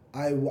through it.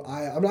 I'm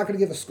not going to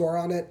give a score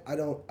on it. I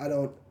don't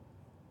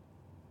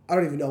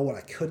even know what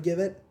I could give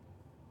it.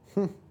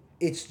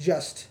 It's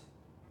just,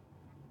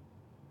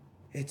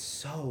 it's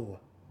so,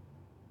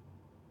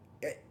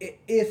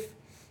 if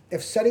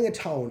setting a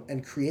tone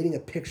and creating a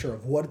picture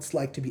of what it's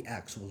like to be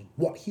X was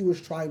what he was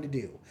trying to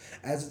do,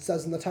 as it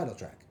says in the title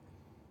track,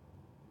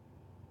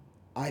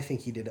 I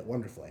think he did it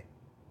wonderfully.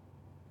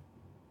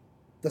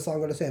 That's all I'm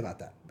going to say about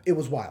that. It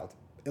was wild.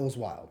 It was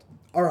wild.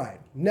 All right,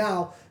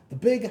 now the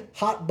big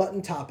hot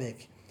button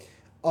topic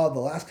of the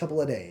last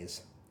couple of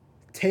days: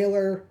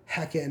 Taylor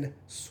heckin'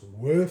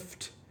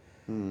 Swift.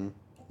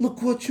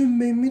 Look what you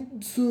made me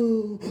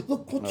do.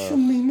 Look what you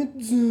made me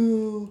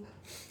do.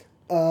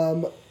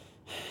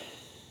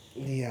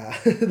 Yeah,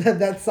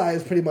 that sigh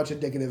is pretty much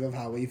indicative of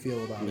how we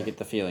feel about it. You get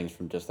the feelings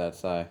from just that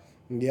sigh.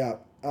 Yeah.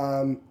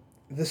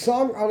 The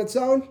song on its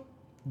own,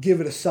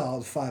 give it a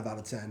solid 5 out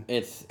of 10.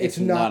 It's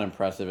not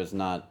impressive. It's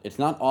not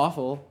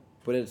awful,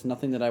 but it's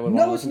nothing that I would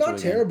want to listen to again. No,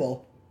 it's not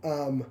terrible.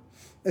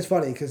 It's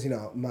funny because,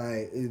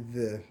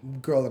 the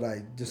girl that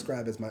I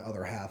describe as my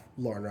other half,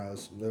 Lauren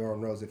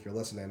Rose, if you're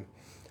listening,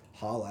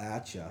 holla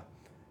at ya.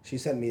 She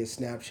sent me a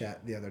Snapchat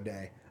the other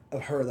day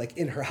of her, like,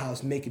 in her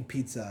house making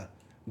pizza,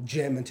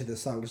 jamming to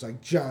this song. She's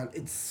like, John,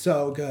 it's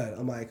so good.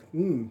 I'm like,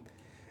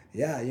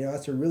 yeah,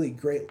 that's a really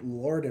great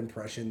Lord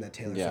impression that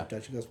Taylor Swift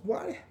does. She goes,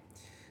 why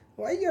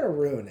you gotta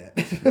ruin it?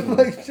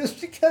 Like, just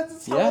because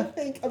it's how I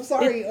think. I'm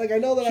sorry. I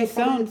know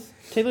that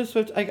Taylor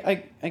Swift,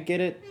 I get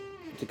it.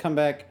 To come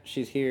back,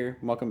 she's here.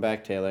 Welcome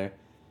back, Taylor.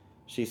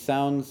 She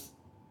sounds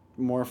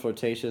more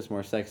flirtatious,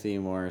 more sexy,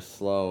 more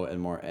slow,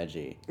 and more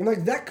edgy. And,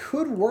 that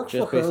could work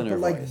just for her, but,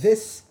 voice.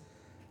 This...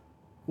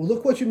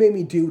 Look What You Made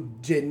Me Do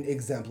didn't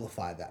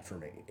exemplify that for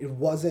me. It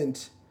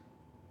wasn't...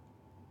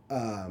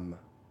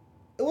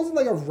 It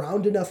wasn't, a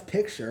round enough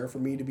picture for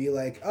me to be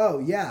like, oh,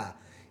 yeah,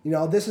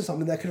 this is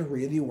something that could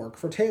really work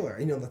for Taylor.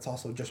 That's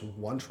also just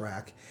one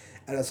track.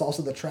 And it's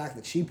also the track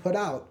that she put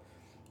out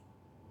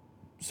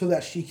so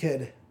that she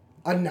could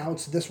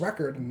announce that this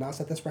record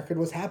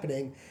was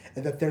happening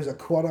and that there's a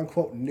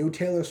quote-unquote new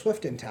Taylor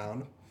Swift in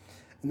town.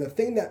 And the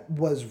thing that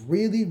was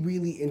really,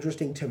 really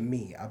interesting to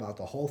me about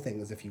the whole thing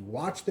is if you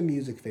watch the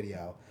music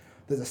video,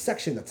 there's a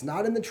section that's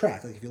not in the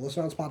track. Like, if you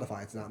listen on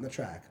Spotify, it's not in the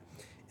track.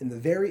 In the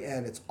very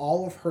end, it's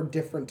all of her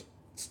different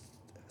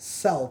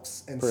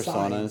selves and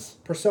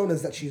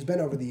personas that she's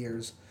been over the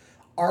years,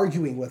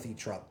 arguing with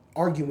each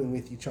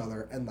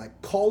other, and,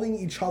 calling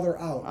each other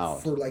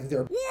out. For,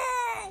 their...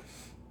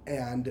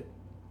 And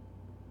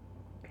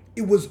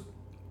it was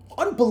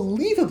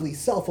unbelievably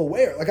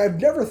self-aware. I've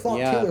never thought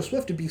Taylor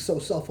Swift to be so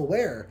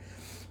self-aware.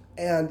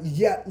 And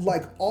yet,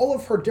 all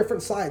of her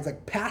different sides,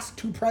 past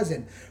to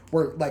present,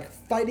 were,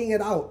 fighting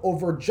it out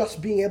over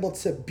just being able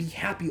to be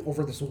happy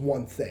over this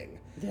one thing.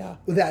 Yeah.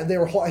 That they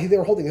were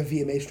holding a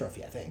VMAs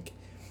trophy, I think.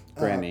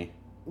 Grammy.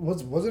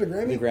 Was it a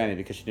Grammy? The Grammy,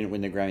 because she didn't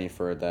win the Grammy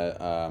for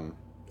that...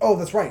 Oh,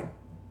 that's right.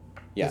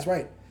 Yeah. That's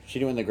right. She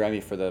didn't win the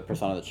Grammy for the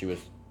persona that she was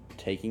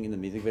taking in the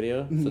music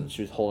video, so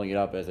she was holding it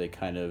up as a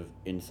kind of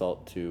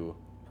insult to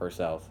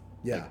herself.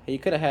 Yeah. Hey, you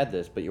could have had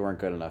this, but you weren't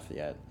good enough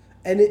yet.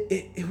 And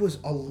it was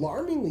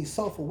alarmingly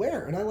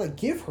self-aware, and I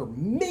give her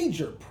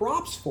major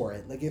props for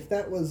it. If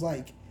that was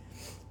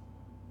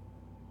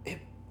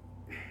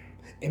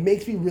it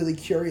makes me really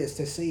curious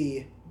to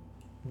see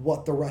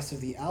what the rest of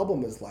the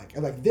album is like.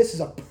 And this is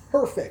a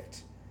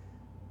perfect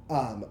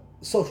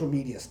social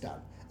media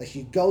stunt.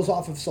 She goes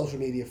off of social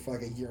media for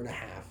a year and a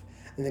half,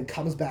 and then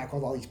comes back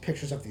with all these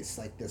pictures of this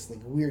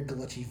weird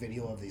glitchy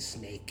video of this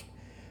snake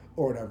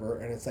or whatever,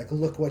 and it's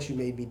look what you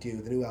made me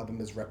do. The new album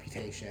is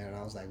Reputation, and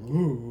I was like,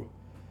 ooh,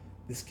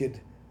 this could...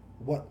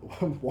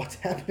 What's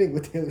happening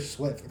with Taylor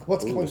Swift?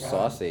 What's going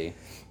saucy.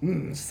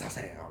 on?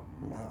 Saucy.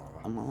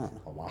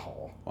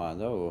 Wow. Wow,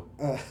 no.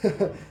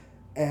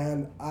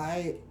 And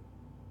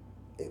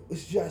it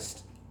was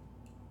just...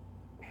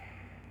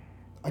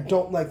 I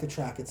don't like the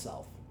track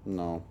itself.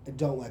 No. I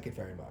don't like it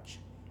very much.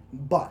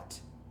 But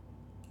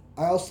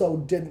I also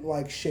didn't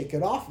like Shake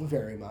It Off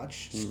very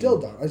much. Still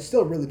don't. I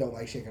still really don't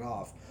like Shake It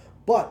Off.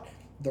 But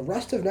the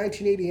rest of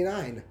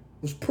 1989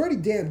 was pretty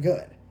damn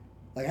good.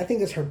 I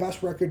think it's her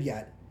best record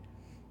yet.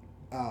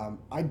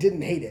 I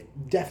didn't hate it.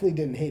 Definitely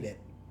didn't hate it.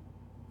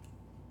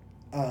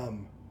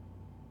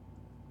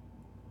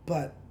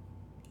 But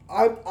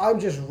I'm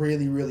just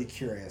really, really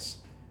curious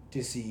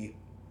to see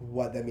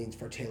what that means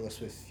for Taylor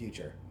Swift's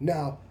future.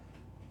 Now,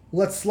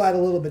 let's slide a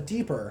little bit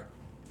deeper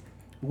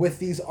with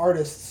these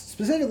artists,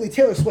 specifically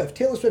Taylor Swift.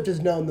 Taylor Swift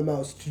is known the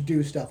most to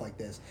do stuff like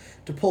this,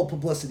 to pull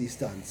publicity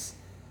stunts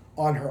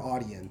on her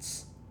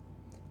audience.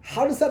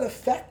 How does that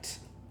affect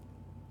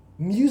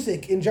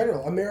music in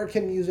general,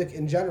 American music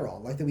in general?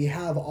 That we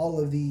have all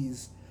of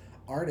these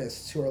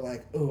artists who are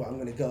oh, I'm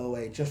going to go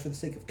away just for the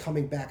sake of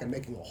coming back and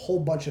making a whole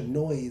bunch of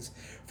noise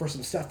for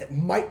some stuff that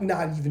might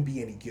not even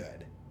be any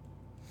good.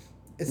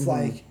 It's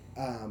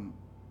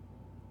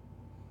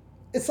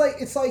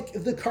it's like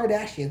the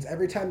Kardashians.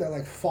 Every time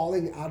they're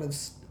falling out of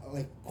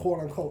quote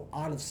unquote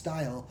out of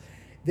style,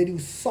 they do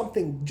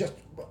something just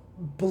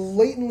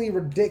blatantly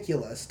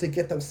ridiculous to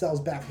get themselves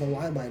back in the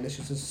limelight. And it's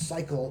just a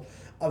cycle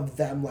of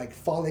them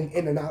falling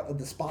in and out of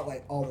the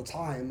spotlight all the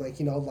time. I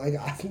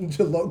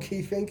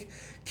low-key think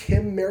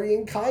Kim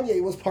marrying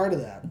Kanye was part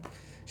of that.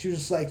 She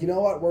was just you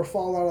know what, we're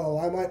falling out of the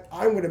limelight.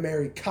 I'm going to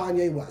marry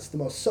Kanye West, the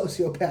most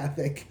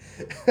sociopathic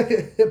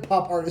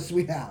hip-hop artist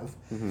we have.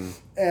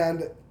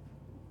 And,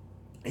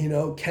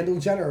 Kendall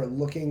Jenner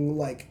looking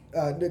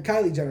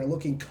Kylie Jenner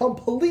looking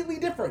completely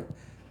different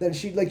than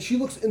she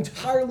looks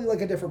entirely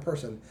like a different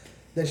person.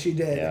 than she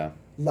did Yeah.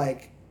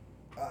 like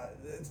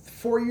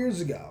 4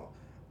 years ago.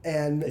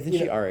 And Isn't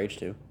she our age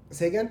too?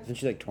 Say again? Isn't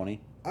she like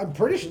 20? I'm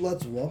pretty sure.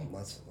 Let's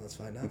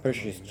find out. I'm pretty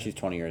sure she's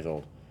 20 years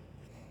old.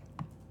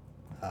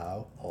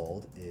 How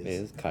old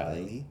is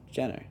Kylie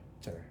Jenner?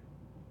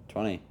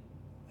 20.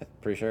 I'm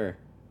pretty sure.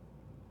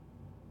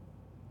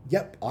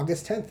 Yep,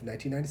 August 10th,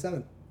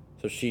 1997.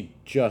 So she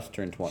just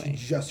turned 20.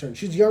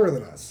 She's younger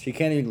than us. She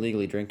can't even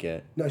legally drink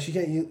yet. No, she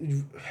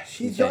can't.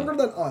 She's younger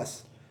than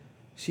us.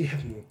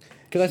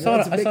 Because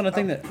I saw a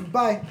thing that.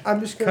 Bye. I'm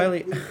just gonna.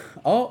 Kylie.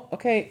 Oh,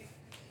 okay.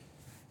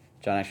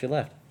 John actually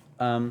left.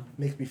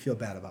 Makes me feel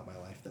bad about my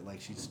life that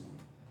like she's.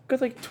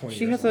 Because like 20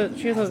 she years has old.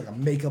 she has like a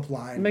makeup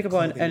line.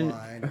 and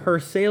line. her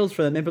sales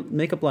for that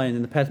makeup line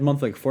in the past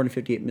month like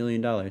 $458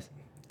 million.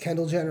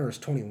 Kendall Jenner is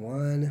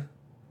 21.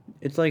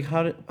 It's like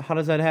how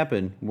does that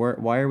happen?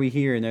 Why are we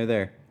here and they're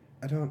there?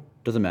 I don't.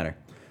 Doesn't matter.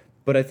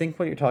 But I think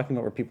what you're talking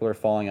about, where people are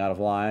falling out of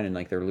line and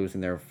like they're losing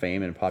their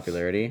fame and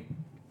popularity,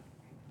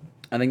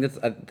 I think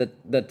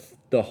that's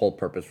the whole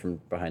purpose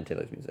from behind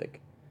Taylor's music.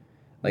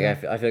 Like I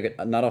feel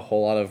like not a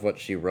whole lot of what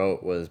she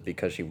wrote was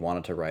because she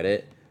wanted to write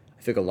it.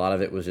 I think a lot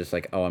of it was just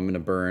like, oh, I'm gonna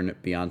burn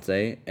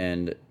Beyonce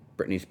and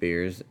Britney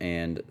Spears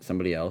and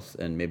somebody else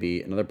and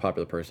maybe another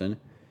popular person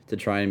to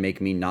try and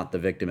make me not the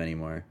victim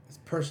anymore.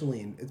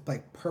 It's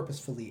like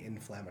purposefully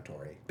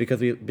inflammatory.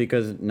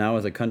 Because now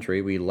as a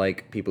country we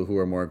like people who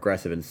are more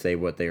aggressive and say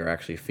what they are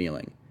actually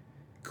feeling.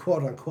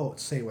 Quote unquote,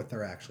 say what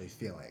they're actually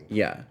feeling.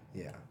 Yeah.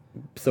 Yeah.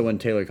 So when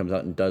Taylor comes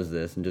out and does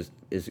this and just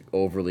is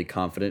overly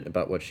confident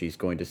about what she's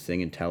going to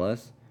sing and tell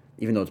us,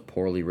 even though it's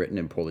poorly written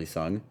and poorly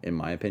sung, in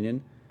my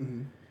opinion,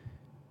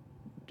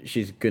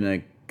 she's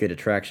gonna get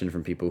attraction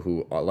from people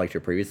who liked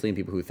her previously and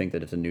people who think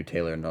that it's a new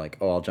Taylor and they're like,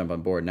 oh, I'll jump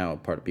on board now,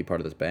 be part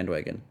of this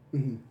bandwagon.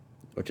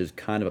 Which is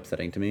kind of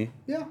upsetting to me.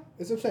 Yeah,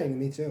 it's upsetting to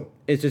me too.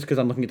 It's just because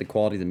I'm looking at the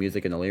quality of the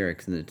music and the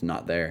lyrics and it's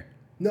not there.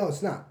 No,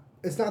 it's not.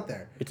 It's not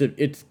there.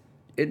 It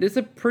is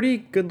a pretty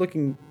good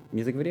looking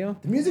music video.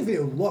 The music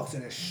video looks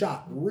and is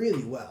shot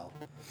really well.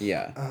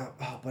 Yeah.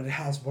 But it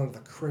has one of the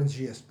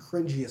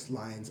cringiest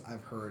lines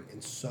I've heard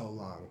in so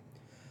long.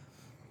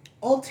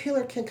 Old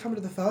Taylor can't come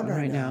to the phone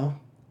right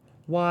now.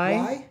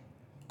 Why?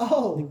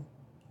 Oh,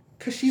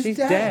 because she's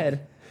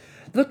dead.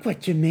 Look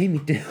what you made me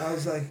do. I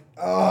was like,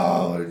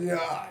 oh, no.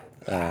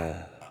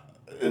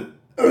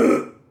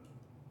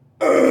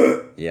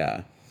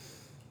 Yeah.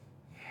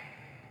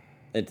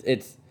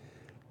 It's.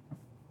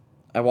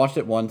 I watched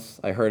it once.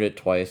 I heard it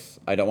twice.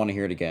 I don't want to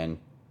hear it again,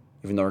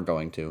 even though we're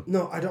going to.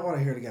 No, I don't want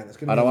to hear it again. It's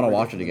gonna. I don't want to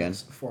watch it again.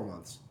 4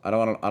 months. I don't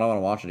want to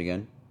watch it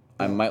again.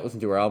 No. I might listen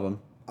to her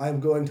album. I'm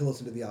going to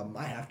listen to the album.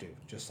 I have to.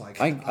 Just like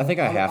I think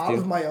I have to. Out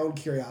of my own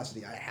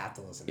curiosity, I have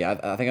to listen. Yeah,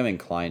 I think I'm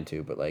inclined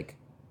to, but like.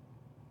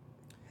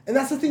 And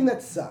that's the thing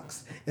that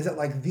sucks, is that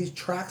like these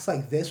tracks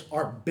like this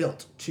are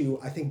built to,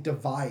 I think,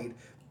 divide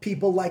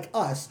people like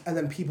us and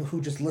then people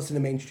who just listen to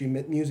mainstream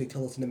music to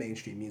listen to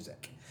mainstream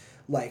music.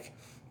 Like,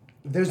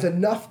 there's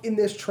enough in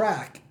this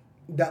track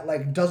that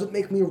like doesn't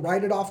make me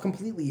write it off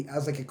completely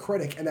as like a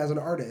critic and as an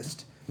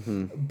artist.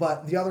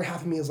 But the other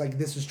half of me is like,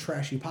 this is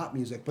trashy pop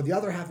music. But the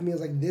other half of me is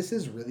like, this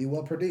is really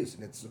well produced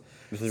and it's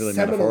really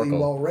seminally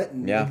well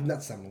written. Yeah. Like, not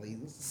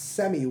seminally,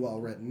 semi well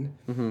written.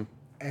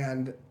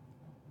 And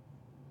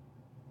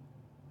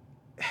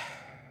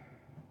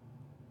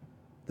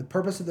the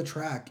purpose of the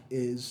track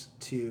is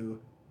to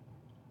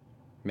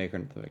make her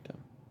into the victim.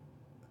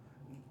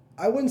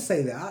 I wouldn't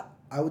say that.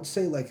 I would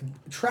say like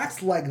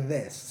tracks like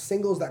this,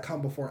 singles that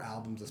come before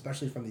albums,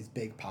 especially from these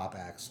big pop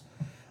acts,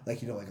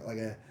 like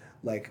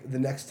like the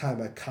next time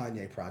a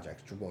Kanye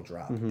project will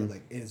drop,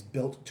 it is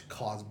built to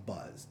cause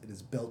buzz. It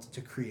is built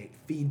to create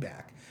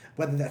feedback,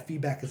 whether that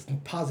feedback is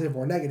positive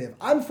or negative.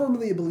 I'm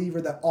firmly a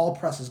believer that all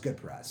press is good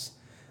press.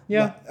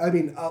 Yeah. I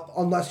mean,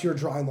 unless you're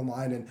drawing the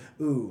line and,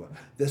 ooh,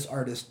 this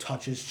artist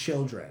touches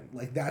children.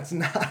 Like, that's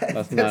not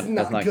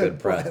good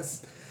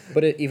press.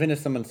 But even if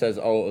someone says,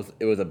 oh,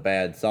 it was a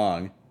bad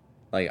song,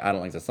 like, I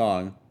don't like the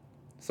song,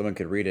 someone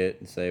could read it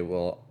and say,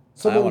 well,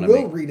 someone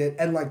will read it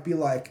and, like, be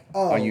like,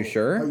 oh. Are you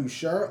sure? Are you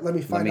sure? Let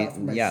me find out for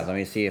myself. Yeah, let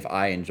me see if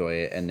I enjoy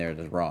it and they're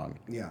just wrong.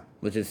 Yeah.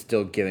 Which is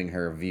still giving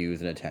her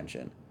views and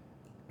attention.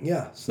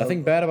 Yeah. So,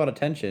 nothing bad about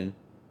attention,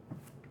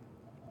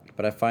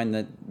 but I find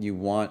that you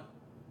want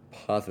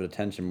positive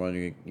attention more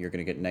than you're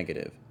going to get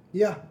negative.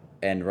 Yeah.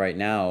 And right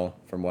now,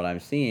 from what I'm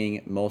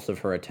seeing, most of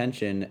her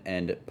attention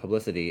and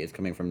publicity is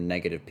coming from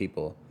negative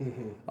people.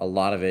 A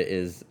lot of it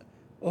is,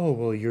 oh,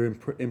 well, you're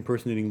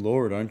impersonating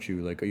Lorde, aren't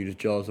you? Like, are you just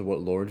jealous of what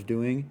Lorde's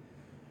doing?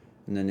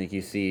 And then like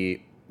you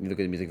look at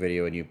the music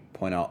video and you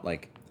point out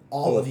like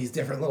all of these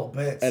different little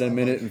bits. At a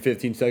minute and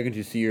 15 seconds,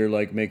 you see her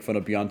like make fun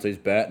of Beyonce's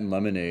bat and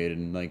Lemonade,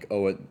 and like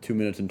at 2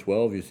 minutes and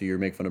 12, you see her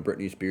make fun of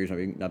Britney Spears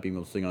not being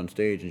able to sing on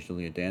stage, and she's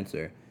only a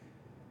dancer.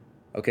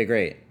 Okay,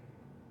 great.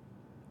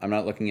 I'm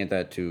not looking at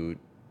that to,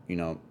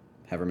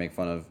 have her make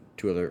fun of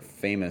two other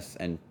famous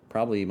and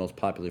probably most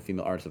popular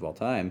female artists of all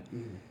time.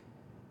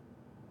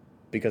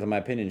 Because in my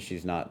opinion,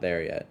 she's not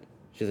there yet.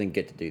 She doesn't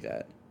get to do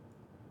that.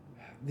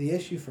 The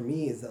issue for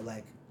me is that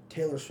like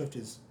Taylor Swift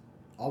is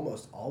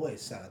almost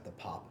always set at the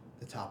top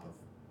of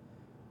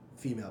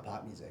female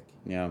pop music.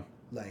 Yeah.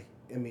 Like,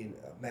 I mean,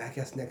 I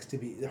guess next to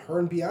be her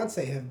and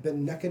Beyonce have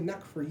been neck and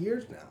neck for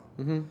years now.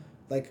 Mm-hmm.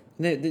 Like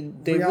they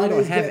really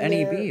don't have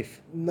any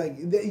beef.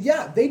 Like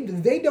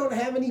they don't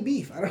have any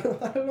beef. I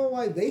don't know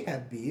why they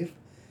have beef.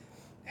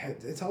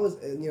 It's always,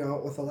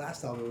 with the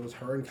last album it was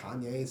her and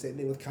Kanye. Same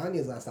thing with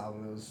Kanye's last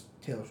album, it was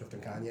Taylor Swift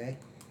and Kanye.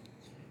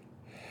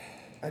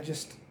 I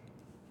just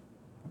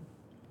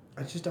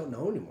don't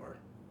know anymore.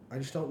 I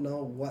just don't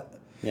know what.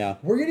 Yeah.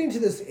 We're getting to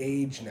this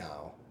age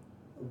now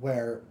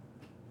where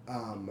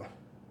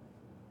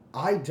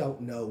I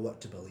don't know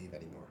what to believe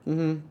anymore.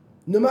 Mm-hmm.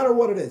 No matter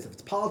what it is, if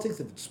it's politics,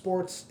 if it's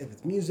sports, if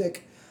it's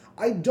music,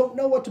 I don't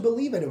know what to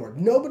believe anymore.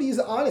 Nobody's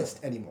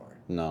honest anymore.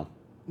 No.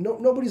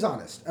 Nobody's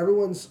honest.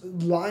 Everyone's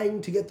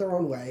lying to get their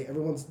own way.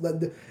 Everyone's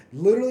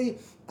literally.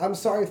 I'm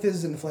sorry if this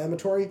is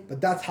inflammatory,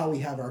 but that's how we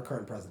have our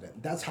current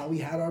president. That's how we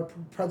had our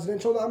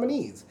presidential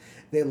nominees.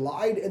 They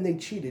lied and they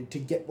cheated to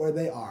get where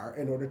they are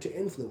in order to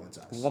influence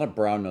us. There's a lot of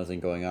brown nosing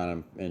going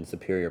on in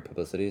superior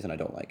publicities, and I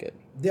don't like it.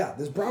 Yeah,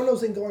 there's brown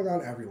nosing going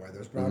on everywhere.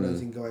 There's brown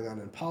nosing going on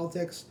in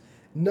politics.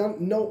 No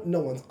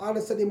one's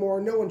honest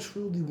anymore. No one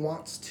truly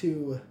wants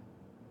to.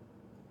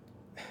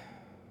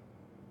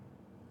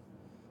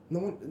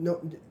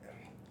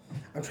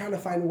 I'm trying to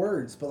find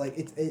words, but like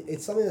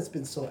it's something that's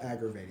been so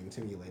aggravating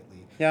to me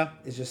lately. Yeah.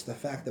 It's just the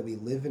fact that we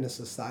live in a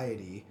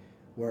society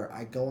where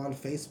I go on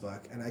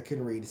Facebook and I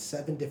can read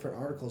 7 different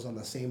articles on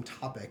the same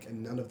topic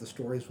and none of the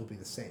stories will be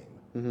the same.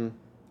 Mm-hmm.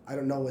 I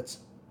don't know what's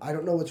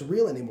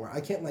real anymore.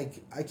 I can't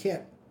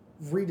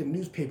read a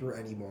newspaper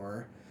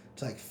anymore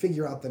to like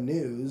figure out the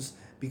news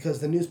because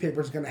the newspaper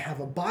is going to have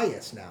a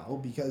bias now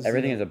because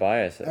everything is a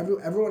bias.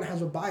 Everyone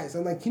has a bias.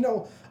 And like,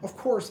 of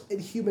course in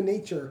human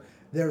nature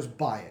there's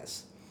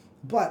bias.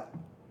 But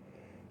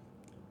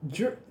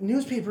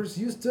newspapers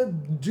used to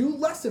do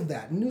less of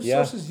that. News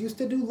sources used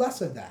to do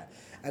less of that.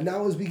 And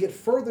now as we get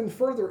further and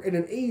further in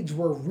an age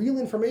where real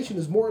information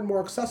is more and more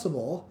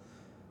accessible,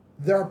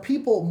 there are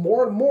people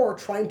more and more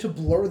trying to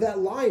blur that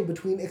line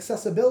between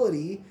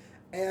accessibility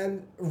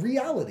and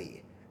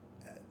reality.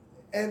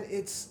 And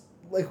it's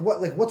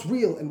what's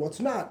real and what's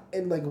not,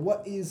 and like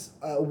what is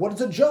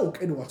a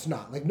joke and what's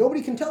not. Like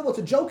nobody can tell what's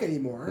a joke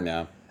anymore.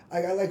 No.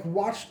 I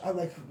watched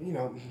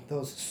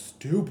those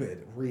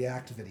stupid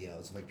react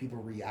videos of like people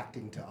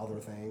reacting to other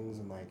things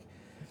and like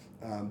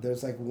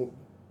there's like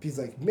he's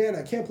like, man,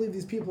 I can't believe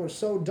these people are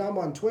so dumb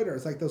on Twitter.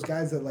 It's like those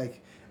guys that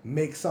like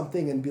make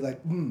something and be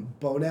like,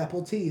 bone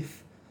apple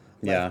teeth.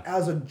 Like,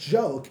 as a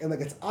joke, and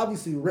like it's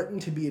obviously written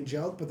to be a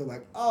joke, but they're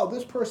like, oh,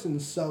 this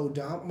person's so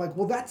dumb. I'm like,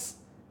 well, that's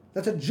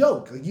a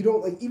joke. Like you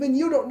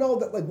don't know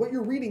that like what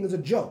you're reading is a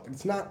joke.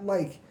 It's not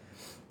like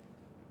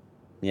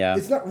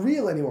it's not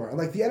real anymore. And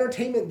like the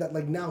entertainment that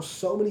like now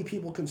so many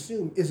people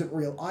consume isn't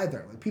real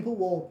either. Like people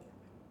will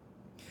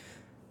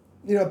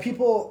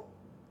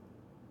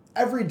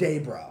Everyday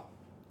Bro.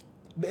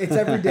 It's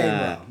Everyday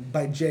Bro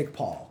by Jake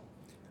Paul.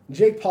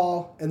 Jake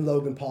Paul and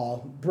Logan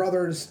Paul,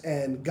 brothers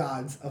and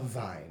gods of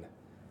Vine.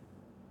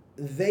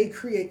 They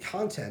create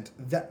content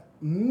that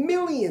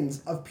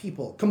millions of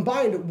people,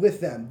 combined with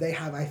them, they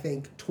have, I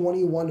think,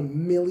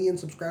 21 million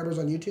subscribers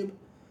on YouTube.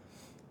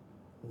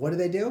 What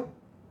do?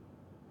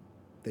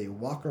 They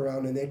walk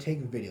around and they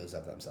take videos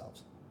of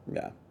themselves.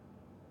 Yeah.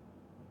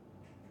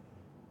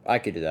 I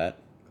could do that.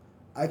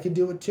 I could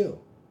do it too.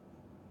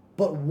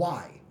 But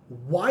why?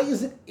 Why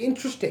is it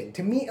interesting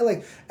to me?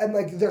 And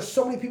there's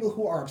so many people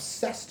who are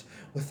obsessed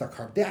with the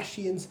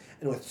Kardashians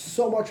and with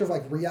so much of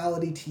like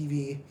reality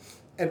TV,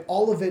 and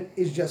all of it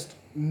is just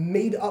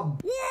made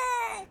up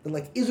that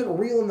like isn't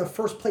real in the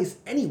first place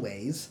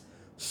anyways.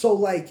 So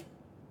like,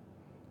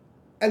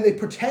 and they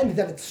pretend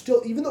that it's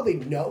still, even though they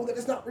know that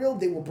it's not real,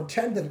 they will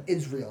pretend that it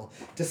is real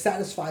to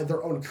satisfy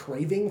their own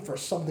craving for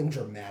something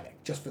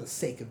dramatic, just for the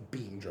sake of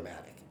being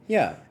dramatic.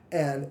 Yeah.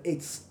 And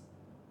it's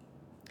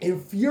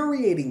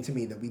infuriating to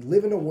me that we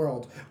live in a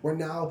world where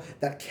now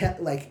that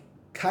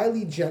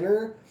Kylie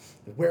Jenner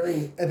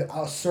wearing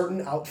a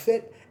certain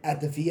outfit at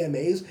the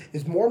VMAs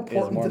is more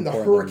important than the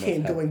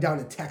hurricane going down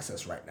in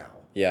Texas right now.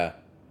 Yeah.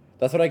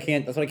 That's what I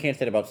can't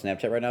say about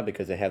Snapchat right now,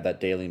 because they have that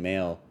Daily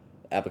Mail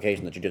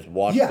application that you just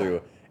watch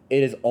through.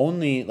 It is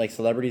only like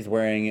celebrities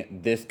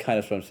wearing this kind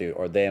of swimsuit,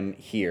 or them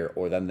here,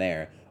 or them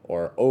there,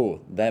 or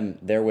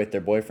they're with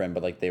their boyfriend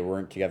but like they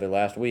weren't together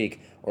last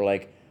week, or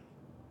like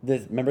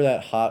this. Remember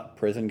that hot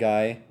prison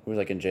guy who was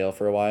like in jail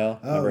for a while?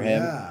 Remember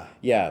him?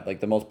 Yeah, like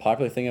the most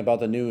popular thing about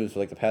the news for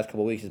like the past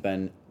couple of weeks has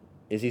been,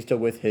 is he still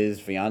with his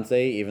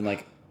fiance even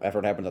like after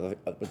it happened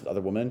with the other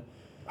woman?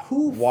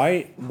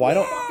 Why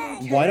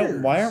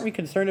aren't we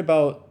concerned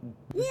about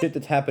shit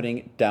that's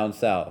happening down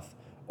south,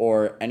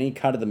 or any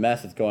kind of the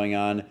mess that's going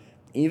on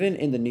even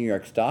in the New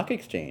York Stock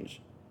Exchange?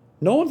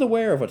 No one's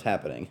aware of what's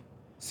happening.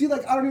 See,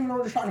 like, I don't even know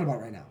what you're talking about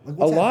right now. Like,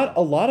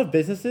 a lot of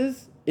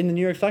businesses in the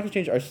New York Stock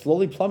Exchange are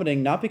slowly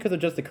plummeting, not because of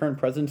just the current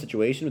president's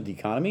situation with the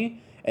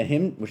economy and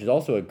him, which is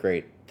also a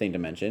great thing to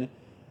mention,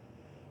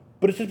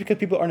 but it's just because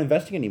people aren't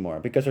investing anymore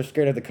because they're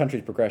scared of the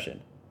country's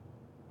progression.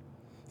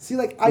 See,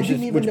 like, I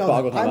didn't even know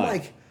that. I'm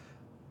like,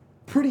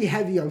 pretty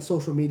heavy on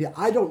social media.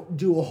 I don't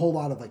do a whole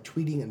lot of like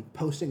tweeting and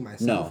posting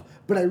myself,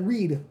 but I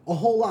read a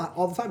whole lot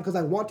all the time because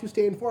I want to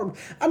stay informed.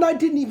 And I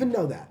didn't even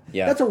know that.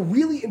 Yeah. That's a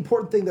really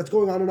important thing that's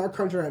going on in our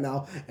country right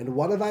now. And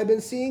what have I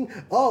been seeing?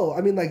 Oh,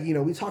 I mean, like, you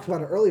know, we talked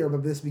about it earlier,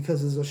 but this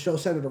because it's a show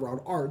centered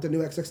around art, the new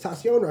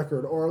XXXTentacion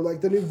record, or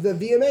like the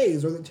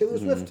VMAs, or the Taylor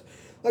Swift.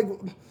 Like,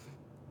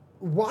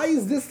 why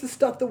is this the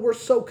stuff that we're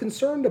so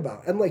concerned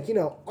about? And like, you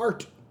know,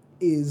 art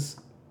is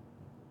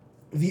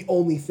the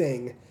only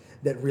thing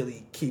that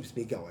really keeps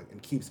me going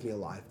and keeps me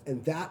alive.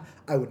 And that,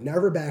 I would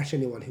never bash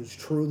anyone who's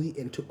truly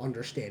into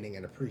understanding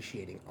and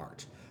appreciating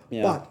art.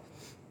 Yeah. But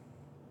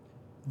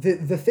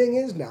the thing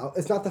is now,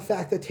 it's not the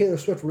fact that Taylor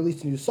Swift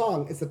released a new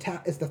song, it's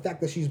the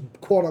fact that she's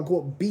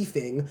quote-unquote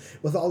beefing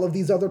with all of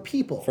these other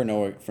people. For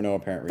no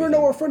apparent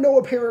reason. For no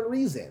apparent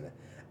reason.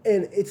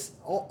 And it's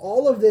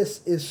all of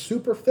this is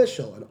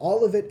superficial, and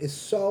all of it is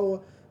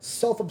so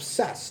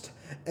self-obsessed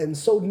and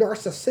so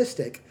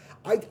narcissistic.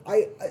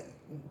 I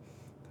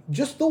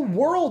just the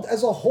world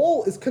as a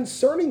whole is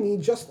concerning me,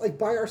 just like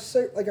by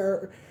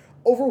our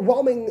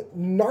overwhelming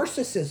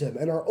narcissism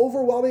and our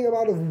overwhelming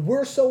amount of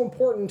we're so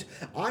important,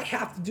 I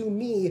have to do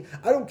me.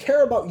 I don't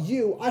care about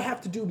you. I have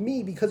to do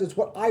me because it's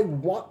what I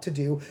want to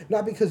do,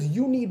 not because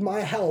you need my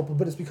help,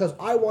 but it's because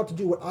I want to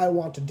do what I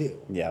want to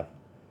do. Yeah.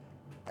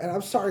 And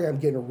I'm sorry, I'm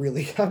getting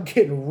really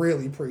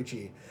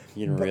preachy.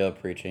 You're real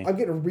preachy. I'm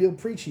getting real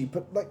preachy,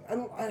 but like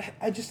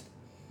I just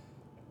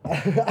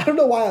I don't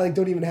know why I like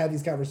don't even have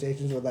these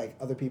conversations with like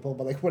other people,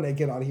 but like when I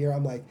get on here,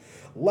 I'm like,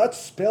 let's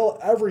spill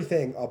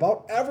everything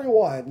about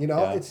everyone. You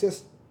know, It's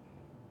just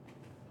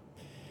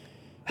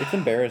it's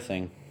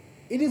embarrassing.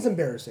 It is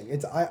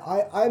embarrassing.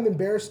 I'm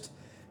embarrassed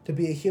to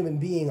be a human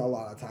being a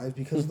lot of times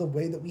because of the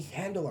way that we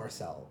handle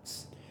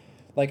ourselves.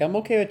 Like, I'm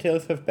okay with Taylor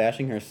Swift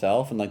bashing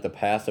herself and like the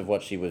past of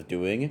what she was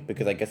doing,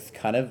 because I guess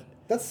kind of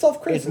that's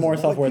self-criticism. It's more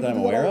self-aware than I'm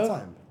aware of.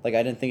 Time. Like,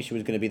 I didn't think she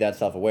was going to be that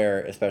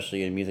self-aware,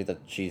 especially in music that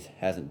she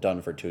hasn't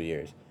done for 2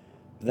 years.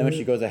 But then when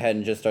she goes ahead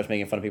and just starts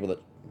making fun of people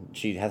that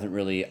she hasn't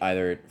really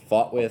either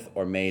fought with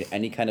or made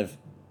any kind of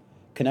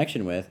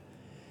connection with,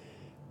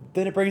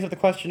 then it brings up the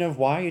question of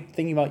why are you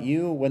thinking about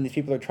you when these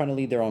people are trying to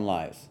lead their own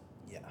lives?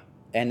 Yeah.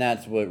 And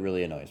that's what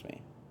really annoys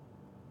me.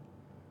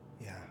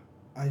 Yeah.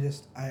 I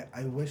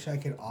wish I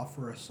could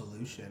offer a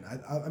solution.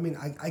 I mean,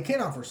 I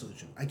can't offer a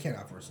solution. I can't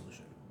offer a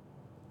solution.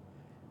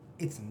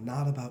 It's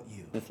not about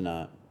you. It's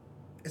not.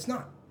 It's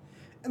not.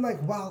 And like,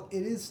 while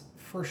it is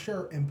for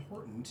sure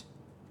important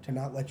to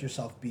not let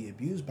yourself be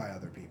abused by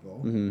other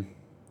people,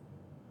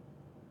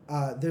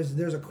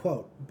 there's a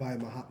quote by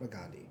Mahatma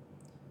Gandhi.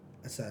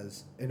 It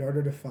says, in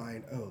order to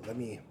find, let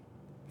me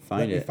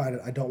find it.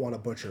 I don't want to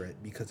butcher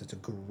it because it's a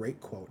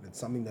great quote and it's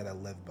something that I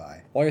live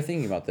by. While you're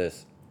thinking about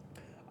this,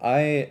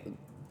 I'm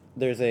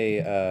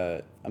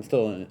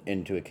still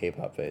into a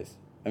K-pop phase.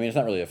 I mean, it's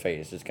not really a phase,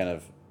 it's just kind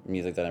of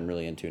music that I'm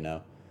really into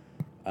now.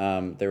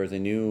 There was a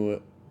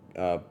new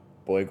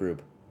boy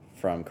group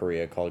from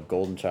Korea called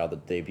Golden Child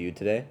that debuted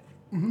today.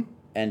 Mm-hmm.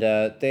 And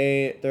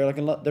they're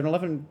an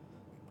 11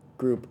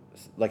 group,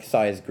 like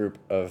size group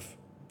of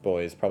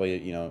boys, probably,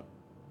 you know,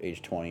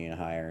 age 20 and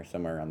higher,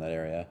 somewhere around that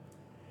area.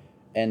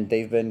 And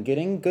they've been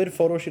getting good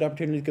photo shoot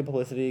opportunities, good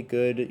publicity,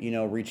 good, you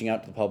know, reaching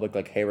out to the public,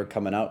 like, hey, we're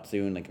coming out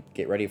soon, like,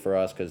 get ready for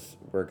us because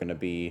we're going to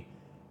be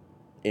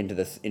into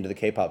the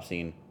K-pop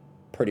scene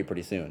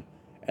pretty soon.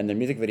 And their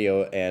music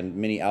video and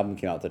mini album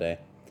came out today.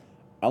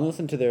 I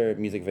listened to their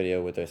music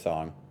video with their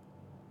song,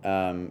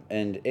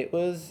 and it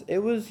was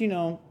you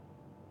know,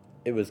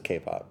 it was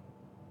K-pop.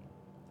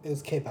 It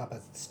was K-pop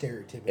as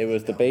stereotypical. It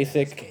was the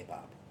basic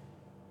K-pop.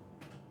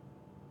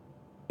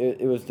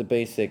 It was the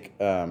basic,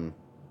 you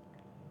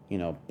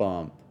know,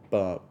 bump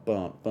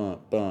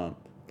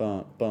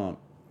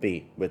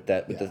beat with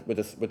that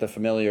with the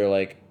familiar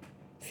like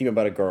theme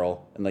about a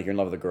girl and like you're in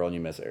love with a girl and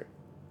you miss her,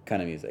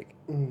 kind of music.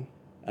 Mm-hmm.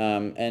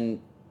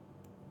 And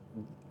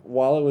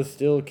while it was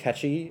still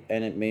catchy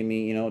and it made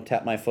me, you know,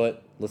 tap my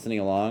foot listening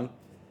along,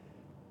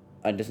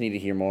 I just need to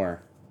hear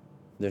more.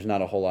 There's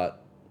not a whole lot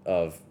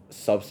of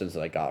substance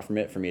that I got from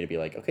it for me to be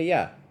like, okay,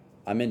 yeah,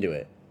 I'm into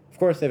it. Of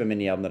course, they have a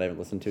mini album that I haven't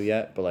listened to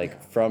yet, but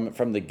like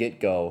from the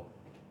get-go,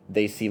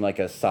 they seem like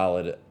a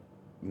solid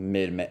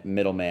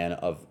middleman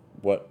of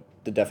what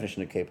the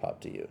definition of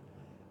K-pop to you.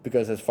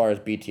 Because as far as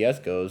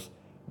BTS goes,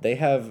 they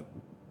have,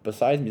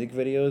 besides music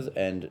videos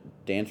and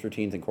dance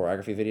routines and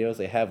choreography videos,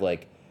 they have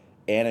like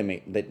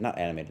not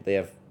animated, they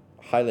have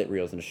highlight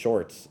reels and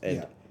shorts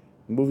and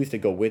movies to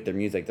go with their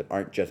music that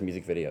aren't just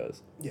music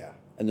videos. Yeah.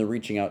 And they're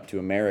reaching out to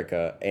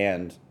America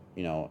and,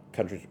 you know,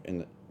 countries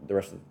in the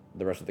rest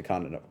of the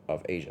continent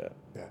of Asia.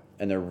 Yeah.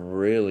 And they're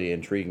really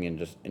intriguing and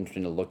just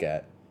interesting to look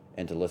at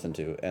and to listen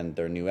to. And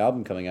their new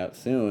album coming out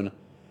soon,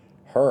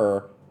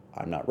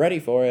 I'm not ready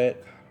for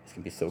it. It's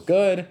going to be so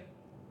good.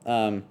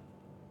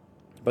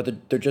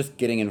 But they're just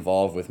getting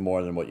involved with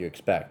more than what you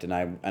expect. And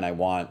I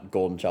want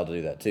Golden Child to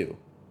do that too.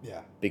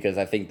 Yeah. Because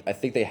I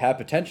think they have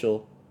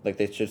potential. Like,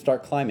 they should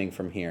start climbing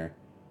from here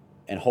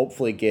and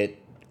hopefully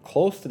get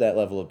close to that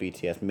level of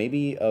BTS,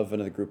 maybe of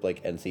another group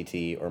like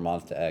NCT or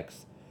Monsta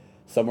X,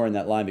 somewhere in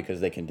that line, because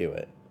they can do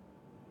it.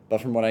 But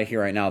from what I hear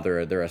right now,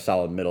 they're a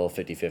solid middle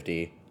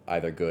 50-50,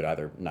 either good,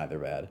 neither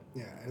bad.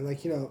 Yeah, and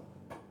like, you know,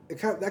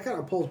 that kind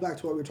of pulls back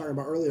to what we were talking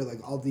about earlier. Like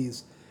all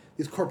these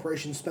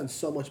corporations spend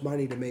so much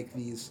money to make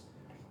these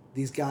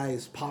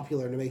guys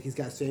popular, to make these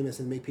guys famous,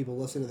 and make people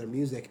listen to their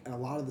music. And a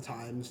lot of the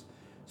times,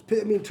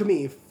 I mean, to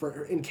me,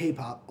 in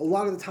K-pop, a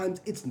lot of the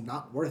times it's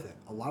not worth it.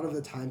 A lot of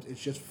the times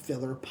it's just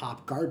filler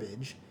pop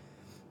garbage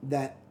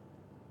that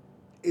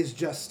is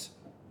just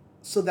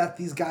so that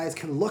these guys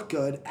can look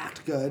good,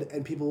 act good,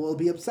 and people will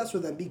be obsessed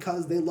with them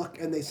because they look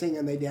and they sing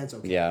and they dance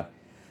okay. Yeah.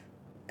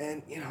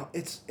 And you know,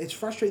 it's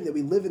frustrating that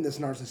we live in this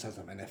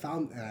narcissism. And I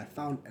found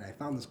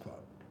this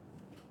quote.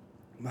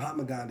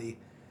 Mahatma Gandhi.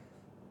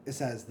 It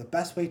says, "The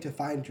best way to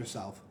find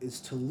yourself is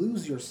to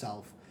lose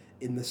yourself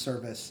in the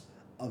service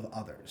of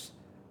others."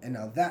 And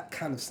now that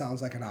kind of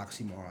sounds like an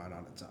oxymoron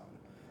on its own.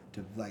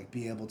 To like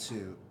be able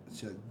to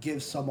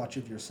give so much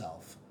of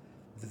yourself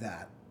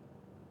that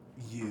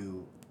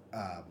you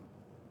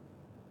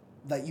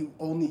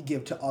only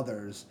give to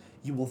others,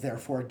 you will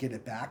therefore get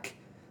it back.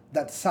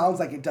 That sounds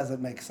like it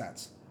doesn't make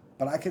sense.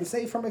 But I can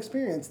say from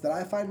experience that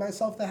I find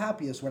myself the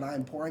happiest when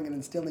I'm pouring and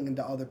instilling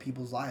into other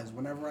people's lives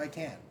whenever I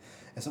can.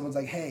 And someone's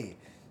like, hey,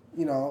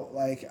 you know,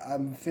 like,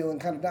 I'm feeling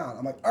kind of down.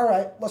 I'm like, all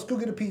right, let's go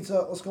get a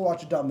pizza. Let's go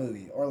watch a dumb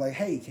movie. Or like,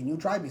 hey, can you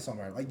drive me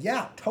somewhere? Like,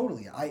 yeah,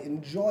 totally. I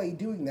enjoy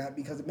doing that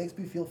because it makes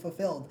me feel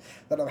fulfilled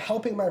that I'm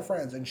helping my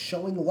friends and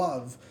showing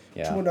love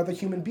to another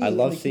human being. I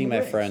love seeing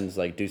my friends,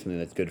 like, do something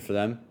that's good for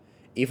them.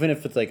 Even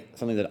if it's, like,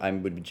 something that I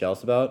would be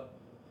jealous about.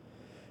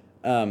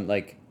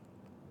 Like,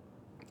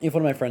 if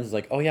one of my friends is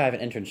like, oh, yeah, I have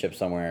an internship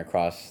somewhere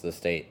across the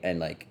state, and,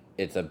 like,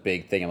 it's a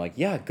big thing. I'm like,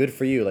 yeah, good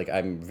for you. Like,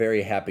 I'm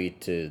very happy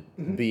to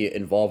be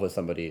involved with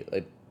somebody,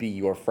 like, be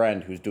your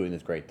friend who's doing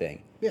this great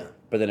thing. Yeah.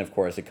 But then, of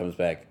course, it comes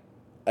back.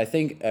 I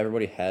think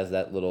everybody has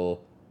that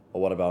little,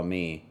 well, what about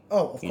me?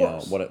 Oh, of course. You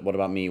know, what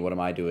about me? What am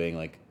I doing?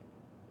 Like,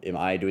 am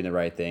I doing the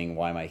right thing?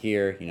 Why am I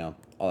here? You know,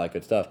 all that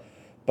good stuff.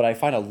 But I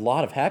find a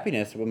lot of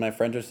happiness when my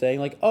friends are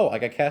saying, like, oh, I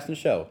got cast in a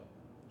show.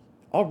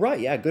 All right,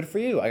 yeah, good for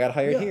you. I got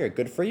hired here.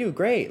 Good for you.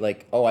 Great.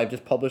 Like, oh, I've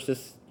just published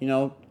this, you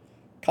know,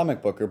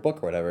 comic book or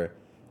whatever.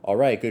 All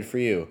right, good for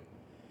you.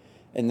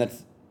 And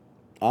that's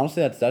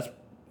honestly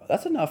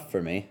that's enough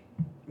for me.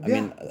 I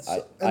mean,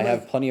 I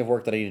have plenty of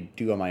work that I need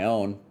to do on my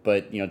own,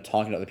 but you know,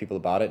 talking to other people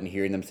about it and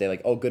hearing them say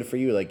like, "Oh, good for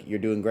you. Like, you're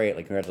doing great.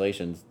 Like,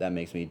 congratulations." That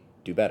makes me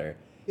do better.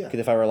 Yeah.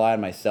 Because if I rely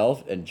on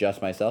myself and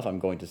just myself, I'm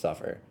going to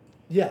suffer.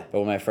 Yeah. But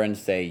when my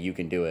friends say you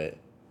can do it,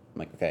 I'm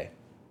like, okay,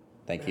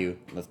 thank you.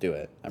 Let's do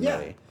it. I'm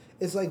ready.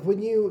 It's like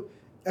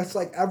it's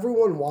like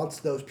everyone wants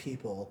those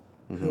people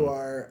who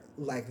are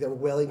like, they're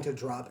willing to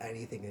drop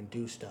anything and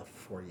do stuff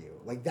for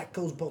you. Like, that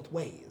goes both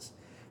ways.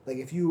 Like,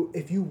 if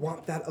you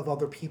want that of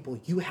other people,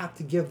 you have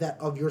to give that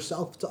of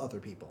yourself to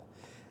other people.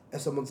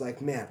 And someone's like,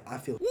 man, I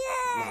feel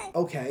like,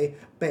 okay,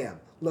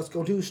 bam, let's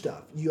go do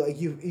stuff.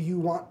 You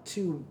want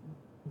to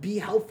be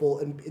helpful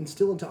and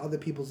instill into other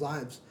people's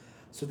lives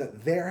so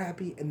that they're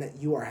happy and that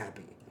you are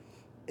happy.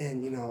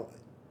 And, you know,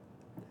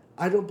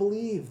 I don't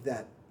believe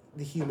that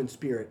the human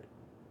spirit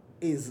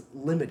is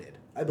limited.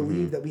 I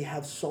believe that we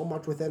have so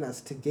much within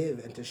us to give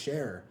and to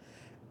share.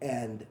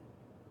 And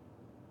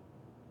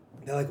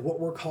like, what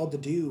we're called to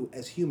do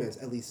as humans,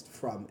 at least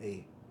from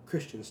a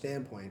Christian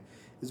standpoint,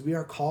 is we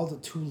are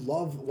called to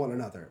love one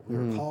another. We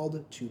are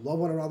called to love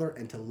one another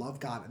and to love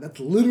God. And that's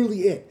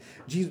literally it.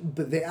 Jesus,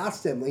 but they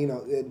asked him, you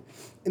know,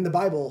 in the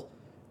Bible,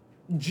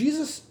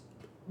 Jesus,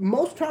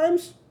 most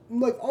times,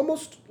 like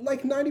almost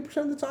like 90%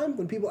 of the time,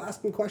 when people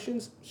ask him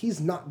questions,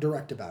 he's not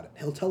direct about it.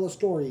 He'll tell a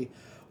story,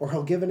 or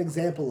he'll give an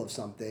example of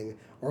something,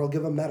 or he'll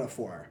give a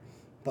metaphor.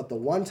 But the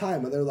one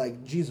time when they're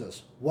like,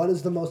 Jesus, what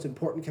is the most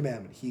important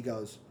commandment? He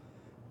goes,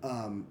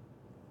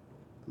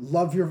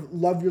 love your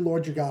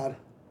Lord your God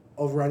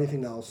over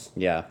anything else.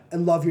 Yeah.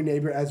 And love your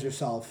neighbor as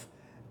yourself,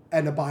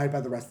 and abide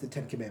by the rest of the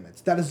 10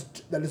 Commandments. That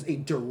is a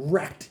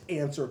direct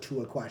answer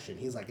to a question.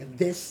 He's like,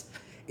 this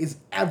is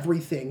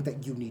everything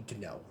that you need to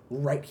know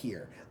right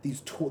here.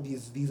 These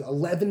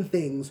 11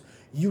 things,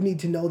 you need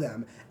to know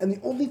them. And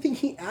the only thing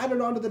he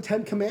added onto the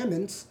 10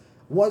 Commandments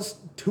was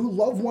to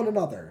love one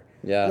another.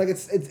 Yeah. Like,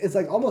 it's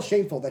like almost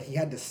shameful that he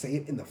had to say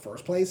it in the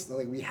first place.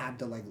 Like, we had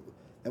to, like,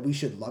 that we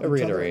should love each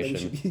other.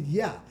 Reiteration.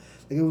 Yeah.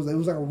 Like, it was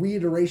like a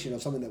reiteration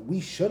of something that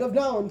we should have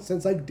known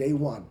since like day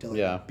one, to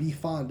like be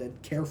fond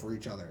and care for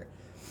each other.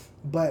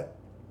 But,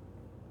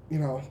 you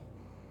know,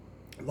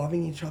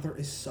 loving each other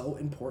is so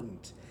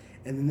important.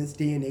 And in this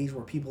day and age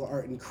where people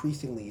are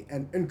increasingly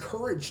and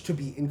encouraged to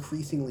be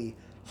increasingly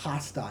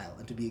hostile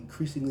and to be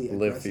increasingly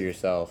aggressive. Live for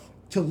yourself.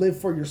 To live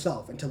for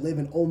yourself and to live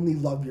and only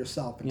love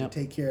yourself and to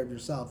take care of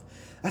yourself.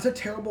 That's a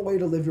terrible way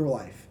to live your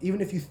life.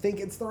 Even if you think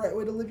it's the right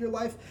way to live your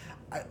life,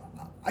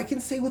 I can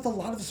say with a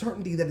lot of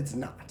certainty that it's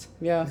not.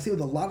 Yeah. I can say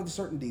with a lot of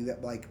certainty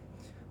that, like,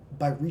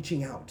 by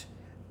reaching out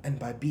and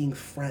by being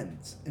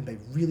friends and by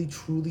really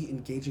truly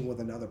engaging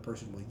with another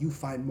person, will you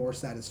find more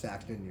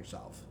satisfaction in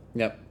yourself.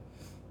 Yep.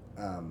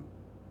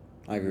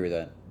 I agree with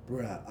that.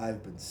 Bruh,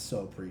 I've been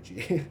so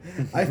preachy.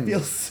 I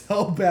feel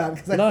so bad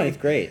because It's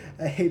great.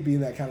 I hate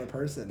being that kind of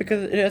person.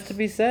 Because it has to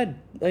be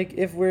said. Like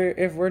if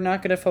we're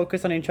not gonna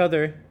focus on each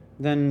other,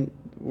 then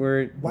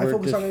we're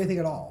focus on anything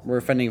at all?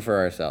 We're fending for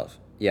ourselves.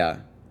 Yeah.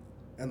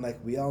 And like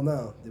we all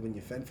know that when you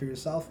fend for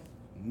yourself,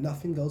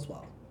 nothing goes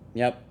well.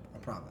 Yep. I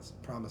promise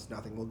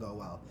nothing will go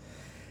well.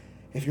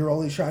 If you're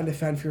only trying to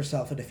fend for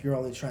yourself and if you're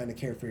only trying to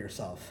care for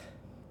yourself.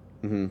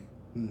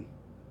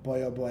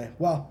 Boy, oh boy.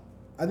 Well,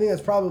 I think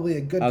that's probably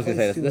a good. I was gonna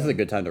say this is a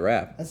good time to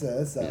wrap. That's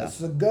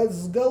a good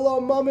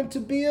little moment to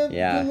be a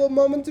good little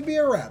moment to be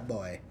a rap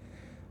boy.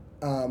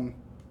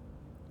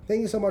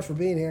 Thank you so much for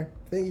being here.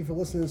 Thank you for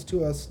listening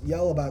to us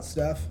yell about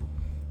stuff.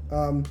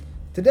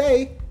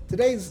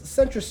 Today's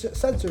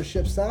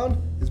censorship sound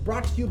is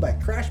brought to you by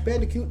Crash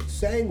Bandicoot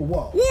saying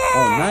whoa. Yeah!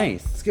 Oh,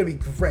 nice. It's gonna be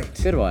great.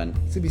 Good one.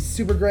 It's gonna be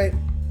super great.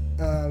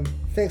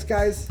 Thanks,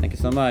 guys. Thank you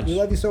so much. We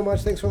love you so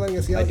much. Thanks for letting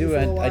us yell at you for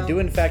a while. I do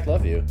in fact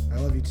love you. I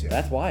love you too.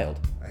 That's wild.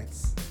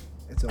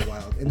 It's a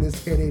wild. In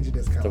this day and age, it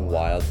is kind of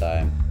wild. It's a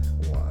wild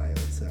time. Wild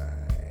time.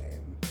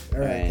 All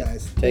right,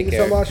 guys. Take care. Thank you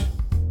so much.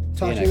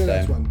 Talk to you in the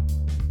next one.